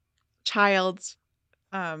child's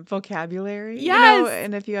vocabulary, yes,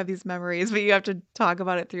 and if you have these memories, but you have to talk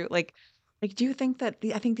about it through like do you think that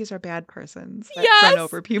I think these are bad persons that run yes.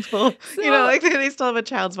 over people? So, Like they still have a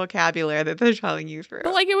child's vocabulary that they're telling you through.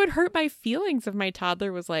 but like it would hurt my feelings if my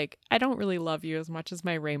toddler was like, I don't really love you as much as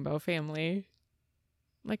my rainbow family.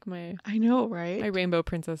 Like my I know, right? my rainbow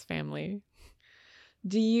princess family.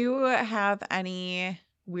 Do you have any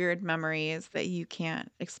weird memories that you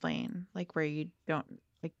can't explain? Like where you don't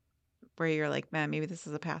like where you're like, man, maybe this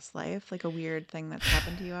is a past life? Like a weird thing that's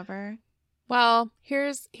happened to you ever? Well,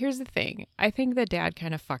 here's the thing. I think that Dad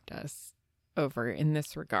kind of fucked us over in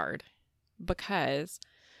this regard because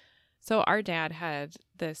so our dad had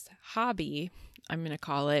this hobby, I'm going to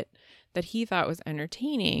call it, that he thought was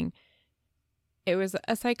entertaining. It was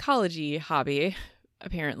a psychology hobby,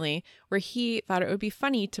 apparently, where he thought it would be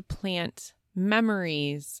funny to plant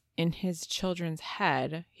memories in his children's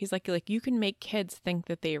head. He's like you can make kids think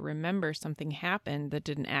that they remember something happened that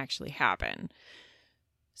didn't actually happen.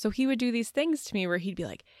 So he would do these things to me where he'd be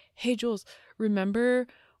like, hey, Jules, remember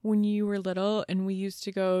when you were little and we used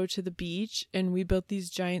to go to the beach and we built these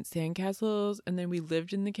giant sandcastles and then we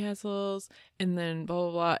lived in the castles and then blah,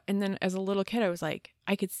 blah, blah. And then as a little kid, I was like,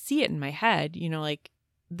 I could see it in my head, like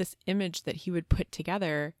this image that he would put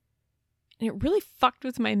together. And it really fucked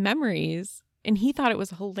with my memories. And he thought it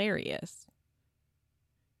was hilarious.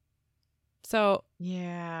 So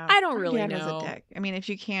Yeah. I don't Our really dad was know. a dick. I mean, if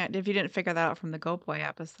you didn't figure that out from the Goat Boy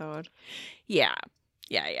episode. Yeah.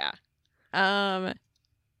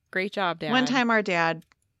 Great job, Dad. One time our dad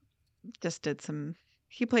just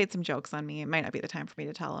he played some jokes on me. It might not be the time for me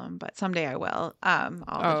to tell him, but someday I will.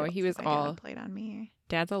 He was my all dad played on me.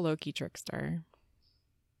 Dad's a low-key trickster.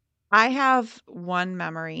 I have one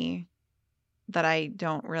memory that I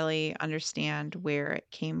don't really understand where it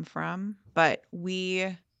came from, but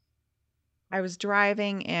I was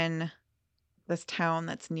driving in this town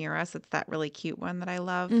that's near us. It's that really cute one that I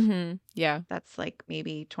love. Mm-hmm. Yeah. That's like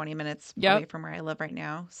maybe 20 minutes Yep. away from where I live right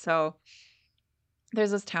now. So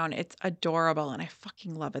there's this town. It's adorable and I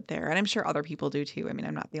fucking love it there. And I'm sure other people do too. I mean,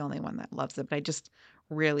 I'm not the only one that loves it, but I just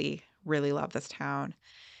really, really love this town.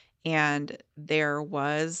 And there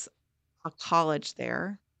was a college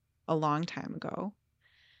there a long time ago.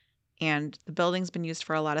 And the building's been used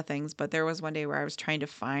for a lot of things, but there was one day where I was trying to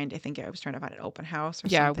find an open house or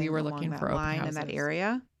something we were along looking that for open line in that houses.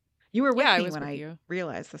 area. You were with Yeah, I me was when with I you.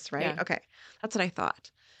 realized this, right? Yeah. Okay. That's what I thought.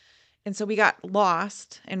 And so we got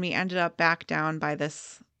lost and we ended up back down by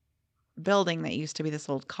this building that used to be this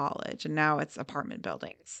old college and now it's apartment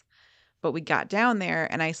buildings. But we got down there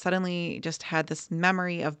and I suddenly just had this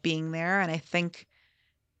memory of being there. And I think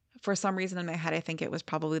for some reason in my head, I think it was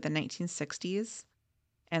probably the 1960s.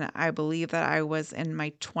 And I believe that I was in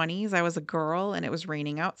my 20s. I was a girl and it was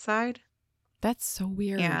raining outside. That's so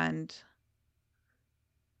weird. And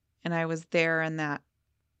I was there in that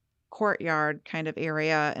courtyard kind of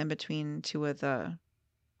area in between two of the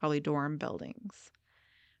probably dorm buildings.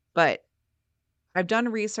 But I've done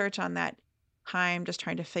research on that time just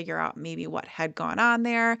trying to figure out maybe what had gone on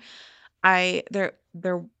there.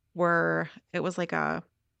 There were it was like a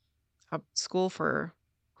school for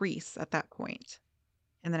Greece at that point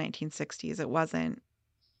in the 1960s. It wasn't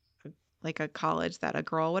like a college that a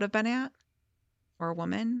girl would have been at or a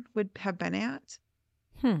woman would have been at.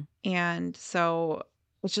 And so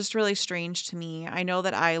it's just really strange to me. I know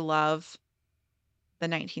that I love the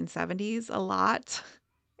 1970s a lot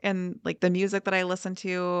and like the music that I listen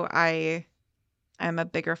to, I'm a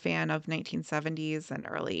bigger fan of 1970s and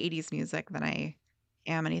early 80s music than I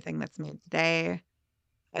am anything that's made today.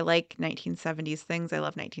 I like 1970s things. I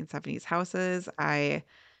love 1970s houses. I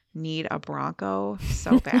need a Bronco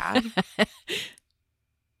so bad.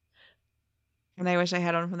 And I wish I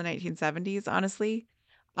had one from the 1970s, honestly.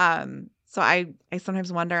 So I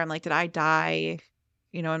sometimes wonder, I'm like, did I die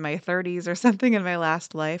in my 30s or something in my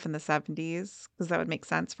last life in the 70s, because that would make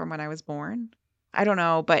sense from when I was born. I don't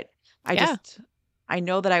know, but I Yeah. I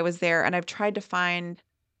know that I was there, and I've tried to find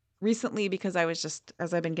recently, because I was just,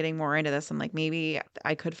 as I've been getting more into this, I'm like, maybe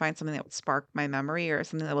I could find something that would spark my memory or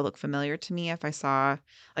something that would look familiar to me if I saw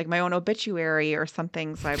like my own obituary or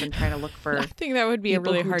something. So I've been trying to look I for think that would be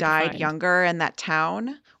people really who hard to died find. younger in that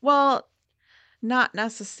town. Well, not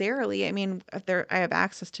necessarily. I mean, if I have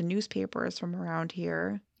access to newspapers from around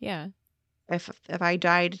here. Yeah. If I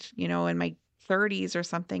died, in my 30s or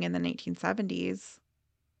something in the 1970s,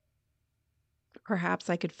 perhaps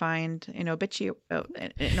I could find an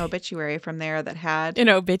obituary from there that had An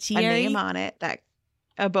a obituary? name on it, that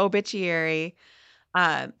a obituary,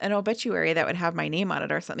 an obituary that would have my name on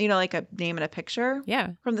it or something, like a name and a picture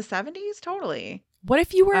Yeah. from the 70s. Totally. What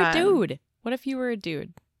if you were a Um, dude? What if you were a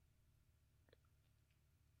dude?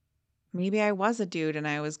 Maybe I was a dude and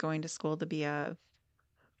I was going to school to be a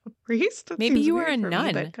priest. That Maybe seems you were a weird for me,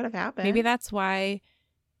 but nun. could have happened. Maybe that's why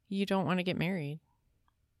you don't want to get married.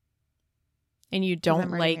 And you 'Cause don't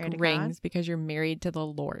I'm already like married to God. rings because you're married to the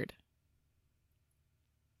Lord.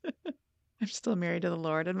 I'm still married to the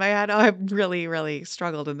Lord. In my head, I've really, really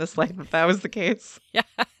struggled in this life if that was the case.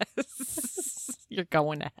 Yes. You're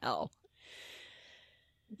going to hell.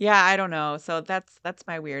 Yeah, I don't know. So that's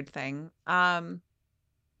my weird thing.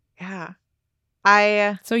 Yeah.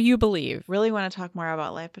 I So you believe. really want to talk more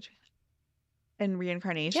about life between and Yeah.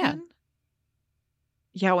 reincarnation.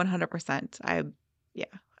 Yeah, 100%.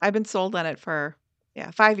 I've been sold on it for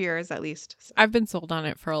 5 years at least. So. I've been sold on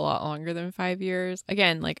it for a lot longer than 5 years.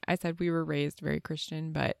 Again, like I said, we were raised very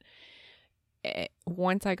Christian, but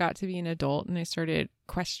once I got to be an adult and I started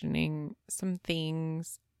questioning some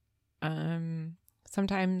things,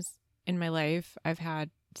 sometimes in my life I've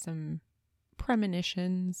had some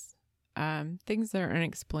premonitions, things that are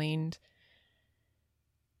unexplained.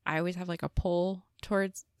 I always have like a pull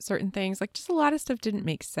towards certain things. Like just a lot of stuff didn't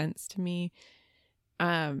make sense to me.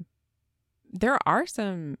 There are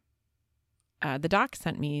some, the doc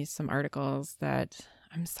sent me some articles that,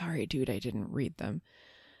 I'm sorry, dude, I didn't read them.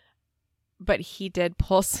 But he did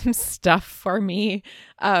pull some stuff for me.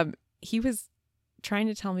 He was trying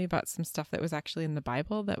to tell me about some stuff that was actually in the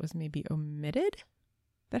Bible that was maybe omitted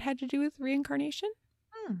that had to do with reincarnation.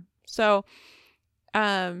 So,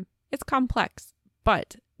 it's complex,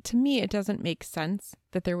 but to me, it doesn't make sense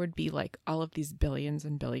that there would be like all of these billions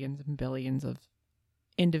and billions and billions of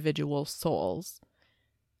individual souls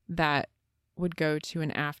that would go to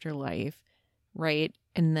an afterlife, right?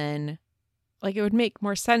 And then, like, it would make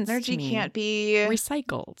more sense Energy to me. can't be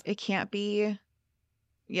Recycled. It can't be.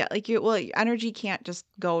 Yeah, energy can't just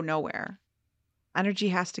go nowhere. Energy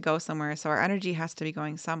has to go somewhere, so our energy has to be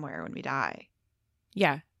going somewhere when we die.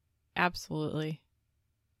 Yeah, absolutely.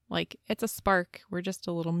 Like, it's a spark. We're just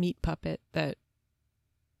a little meat puppet that,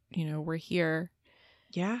 we're here.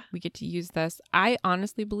 Yeah. We get to use this. I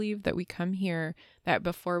honestly believe that that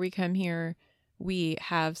before we come here, we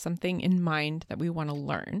have something in mind that we want to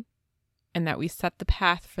learn and that we set the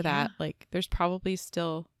path for that. Like, there's probably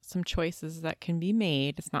still some choices that can be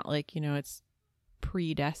made. It's not like, it's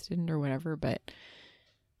predestined or whatever, but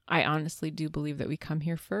I honestly do believe that we come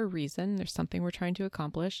here for a reason. There's something we're trying to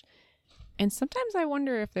accomplish. And sometimes I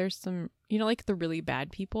wonder if there's some, like the really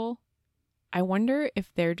bad people, I wonder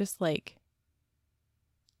if they're just like,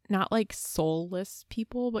 not like soulless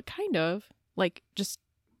people, but kind of like just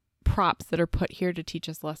props that are put here to teach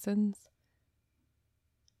us lessons.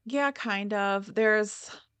 Yeah, kind of.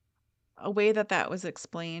 There's a way that was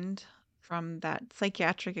explained from that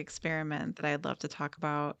psychiatric experiment that I'd love to talk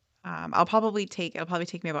about. It'll probably take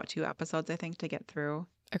me about 2 episodes, I think, to get through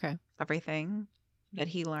Okay. everything that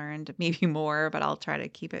he learned, maybe more, but I'll try to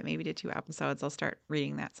keep it maybe to 2 episodes. I'll start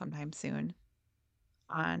reading that sometime soon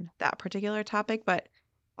on that particular topic. But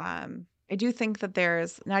I do think that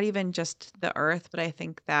there's not even just the earth, but I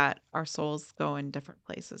think that our souls go in different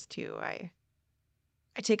places too. I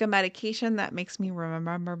take a medication that makes me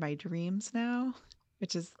remember my dreams now,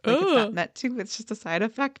 which is like it's not meant to, it's just a side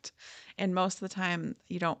effect. And most of the time,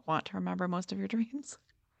 you don't want to remember most of your dreams.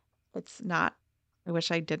 It's not, I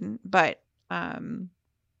wish I didn't, but I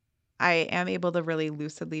am able to really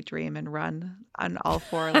lucidly dream and run on all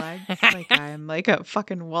 4 legs. Like I'm like a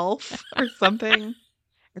fucking wolf or something.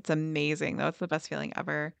 It's amazing though. It's the best feeling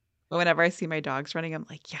ever. But whenever I see my dogs running, I'm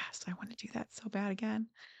like, yes, I want to do that so bad again.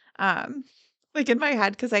 Um, like in my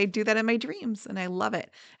head, because I do that in my dreams and I love it.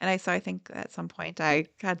 And I think at some point I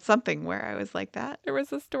had something where I was like that. There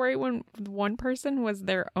was a story when one person was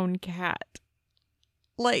their own cat.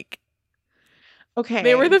 Like, Okay.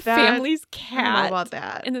 They were the that- family's I don't know cat. about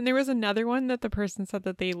that. And then there was another one that the person said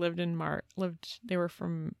that they lived in they were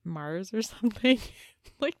from Mars or something.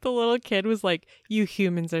 Like the little kid was like, "You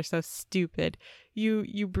humans are so stupid.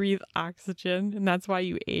 You breathe oxygen and that's why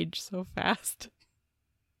you age so fast."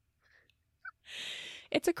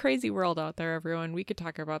 It's a crazy world out there, everyone. We could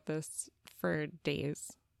talk about this for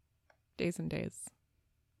days. Days and days.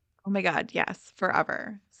 Oh my God. Yes.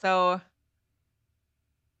 Forever. So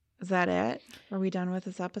is that it? Are we done with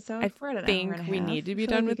this episode? I We're at an hour think and a we half. need to I be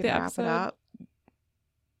feel like done we with could the wrap it episode. up.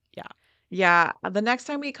 Yeah. Yeah. The next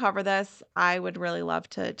time we cover this, I would really love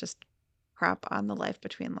to just crap on the life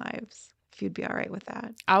between lives. If you'd be all right with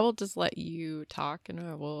that. I will just let you talk and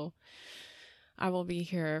I will be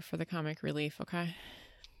here for the comic relief, okay?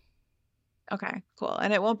 Okay, cool.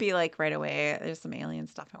 And it won't be like right away. There's some alien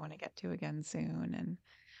stuff I want to get to again soon. And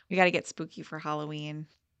we got to get spooky for Halloween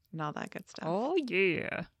and all that good stuff. Oh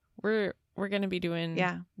yeah. We're gonna be doing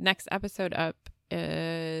Yeah. next episode up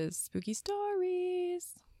is spooky stories.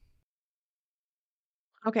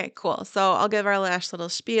 Okay, cool. So I'll give our last little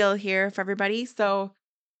spiel here for everybody. So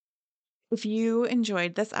if you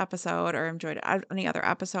enjoyed this episode or enjoyed any other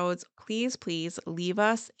episodes, please leave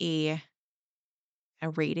us a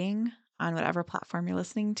rating on whatever platform you're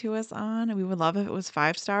listening to us on. We would love if it was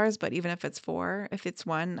 5 stars, but even if it's 4, if it's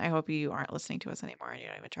 1, I hope you aren't listening to us anymore and you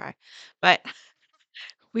don't even try. But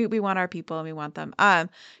we want our people and we want them.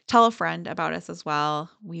 Tell a friend about us as well.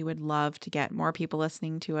 We would love to get more people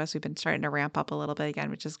listening to us. We've been starting to ramp up a little bit again,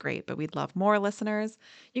 which is great, but we'd love more listeners.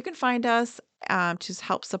 You can find us to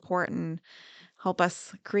help support and help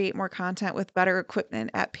us create more content with better equipment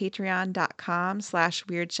at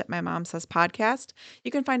patreon.com/weirdshitmymomsayspodcast. You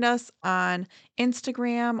can find us on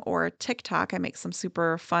Instagram or TikTok. I make some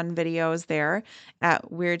super fun videos there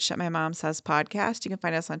at Weird Shit My Mom Says Podcast. You can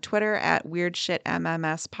find us on Twitter at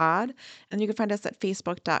WeirdShitMMSPod. And you can find us at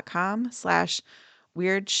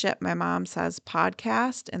Facebook.com/Weird Shit My Mom Says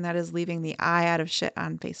Podcast. And that is leaving the I out of shit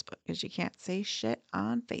on Facebook because you can't say shit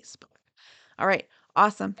on Facebook. All right.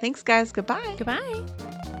 Awesome. Thanks, guys. Goodbye. Goodbye.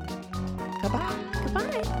 Goodbye.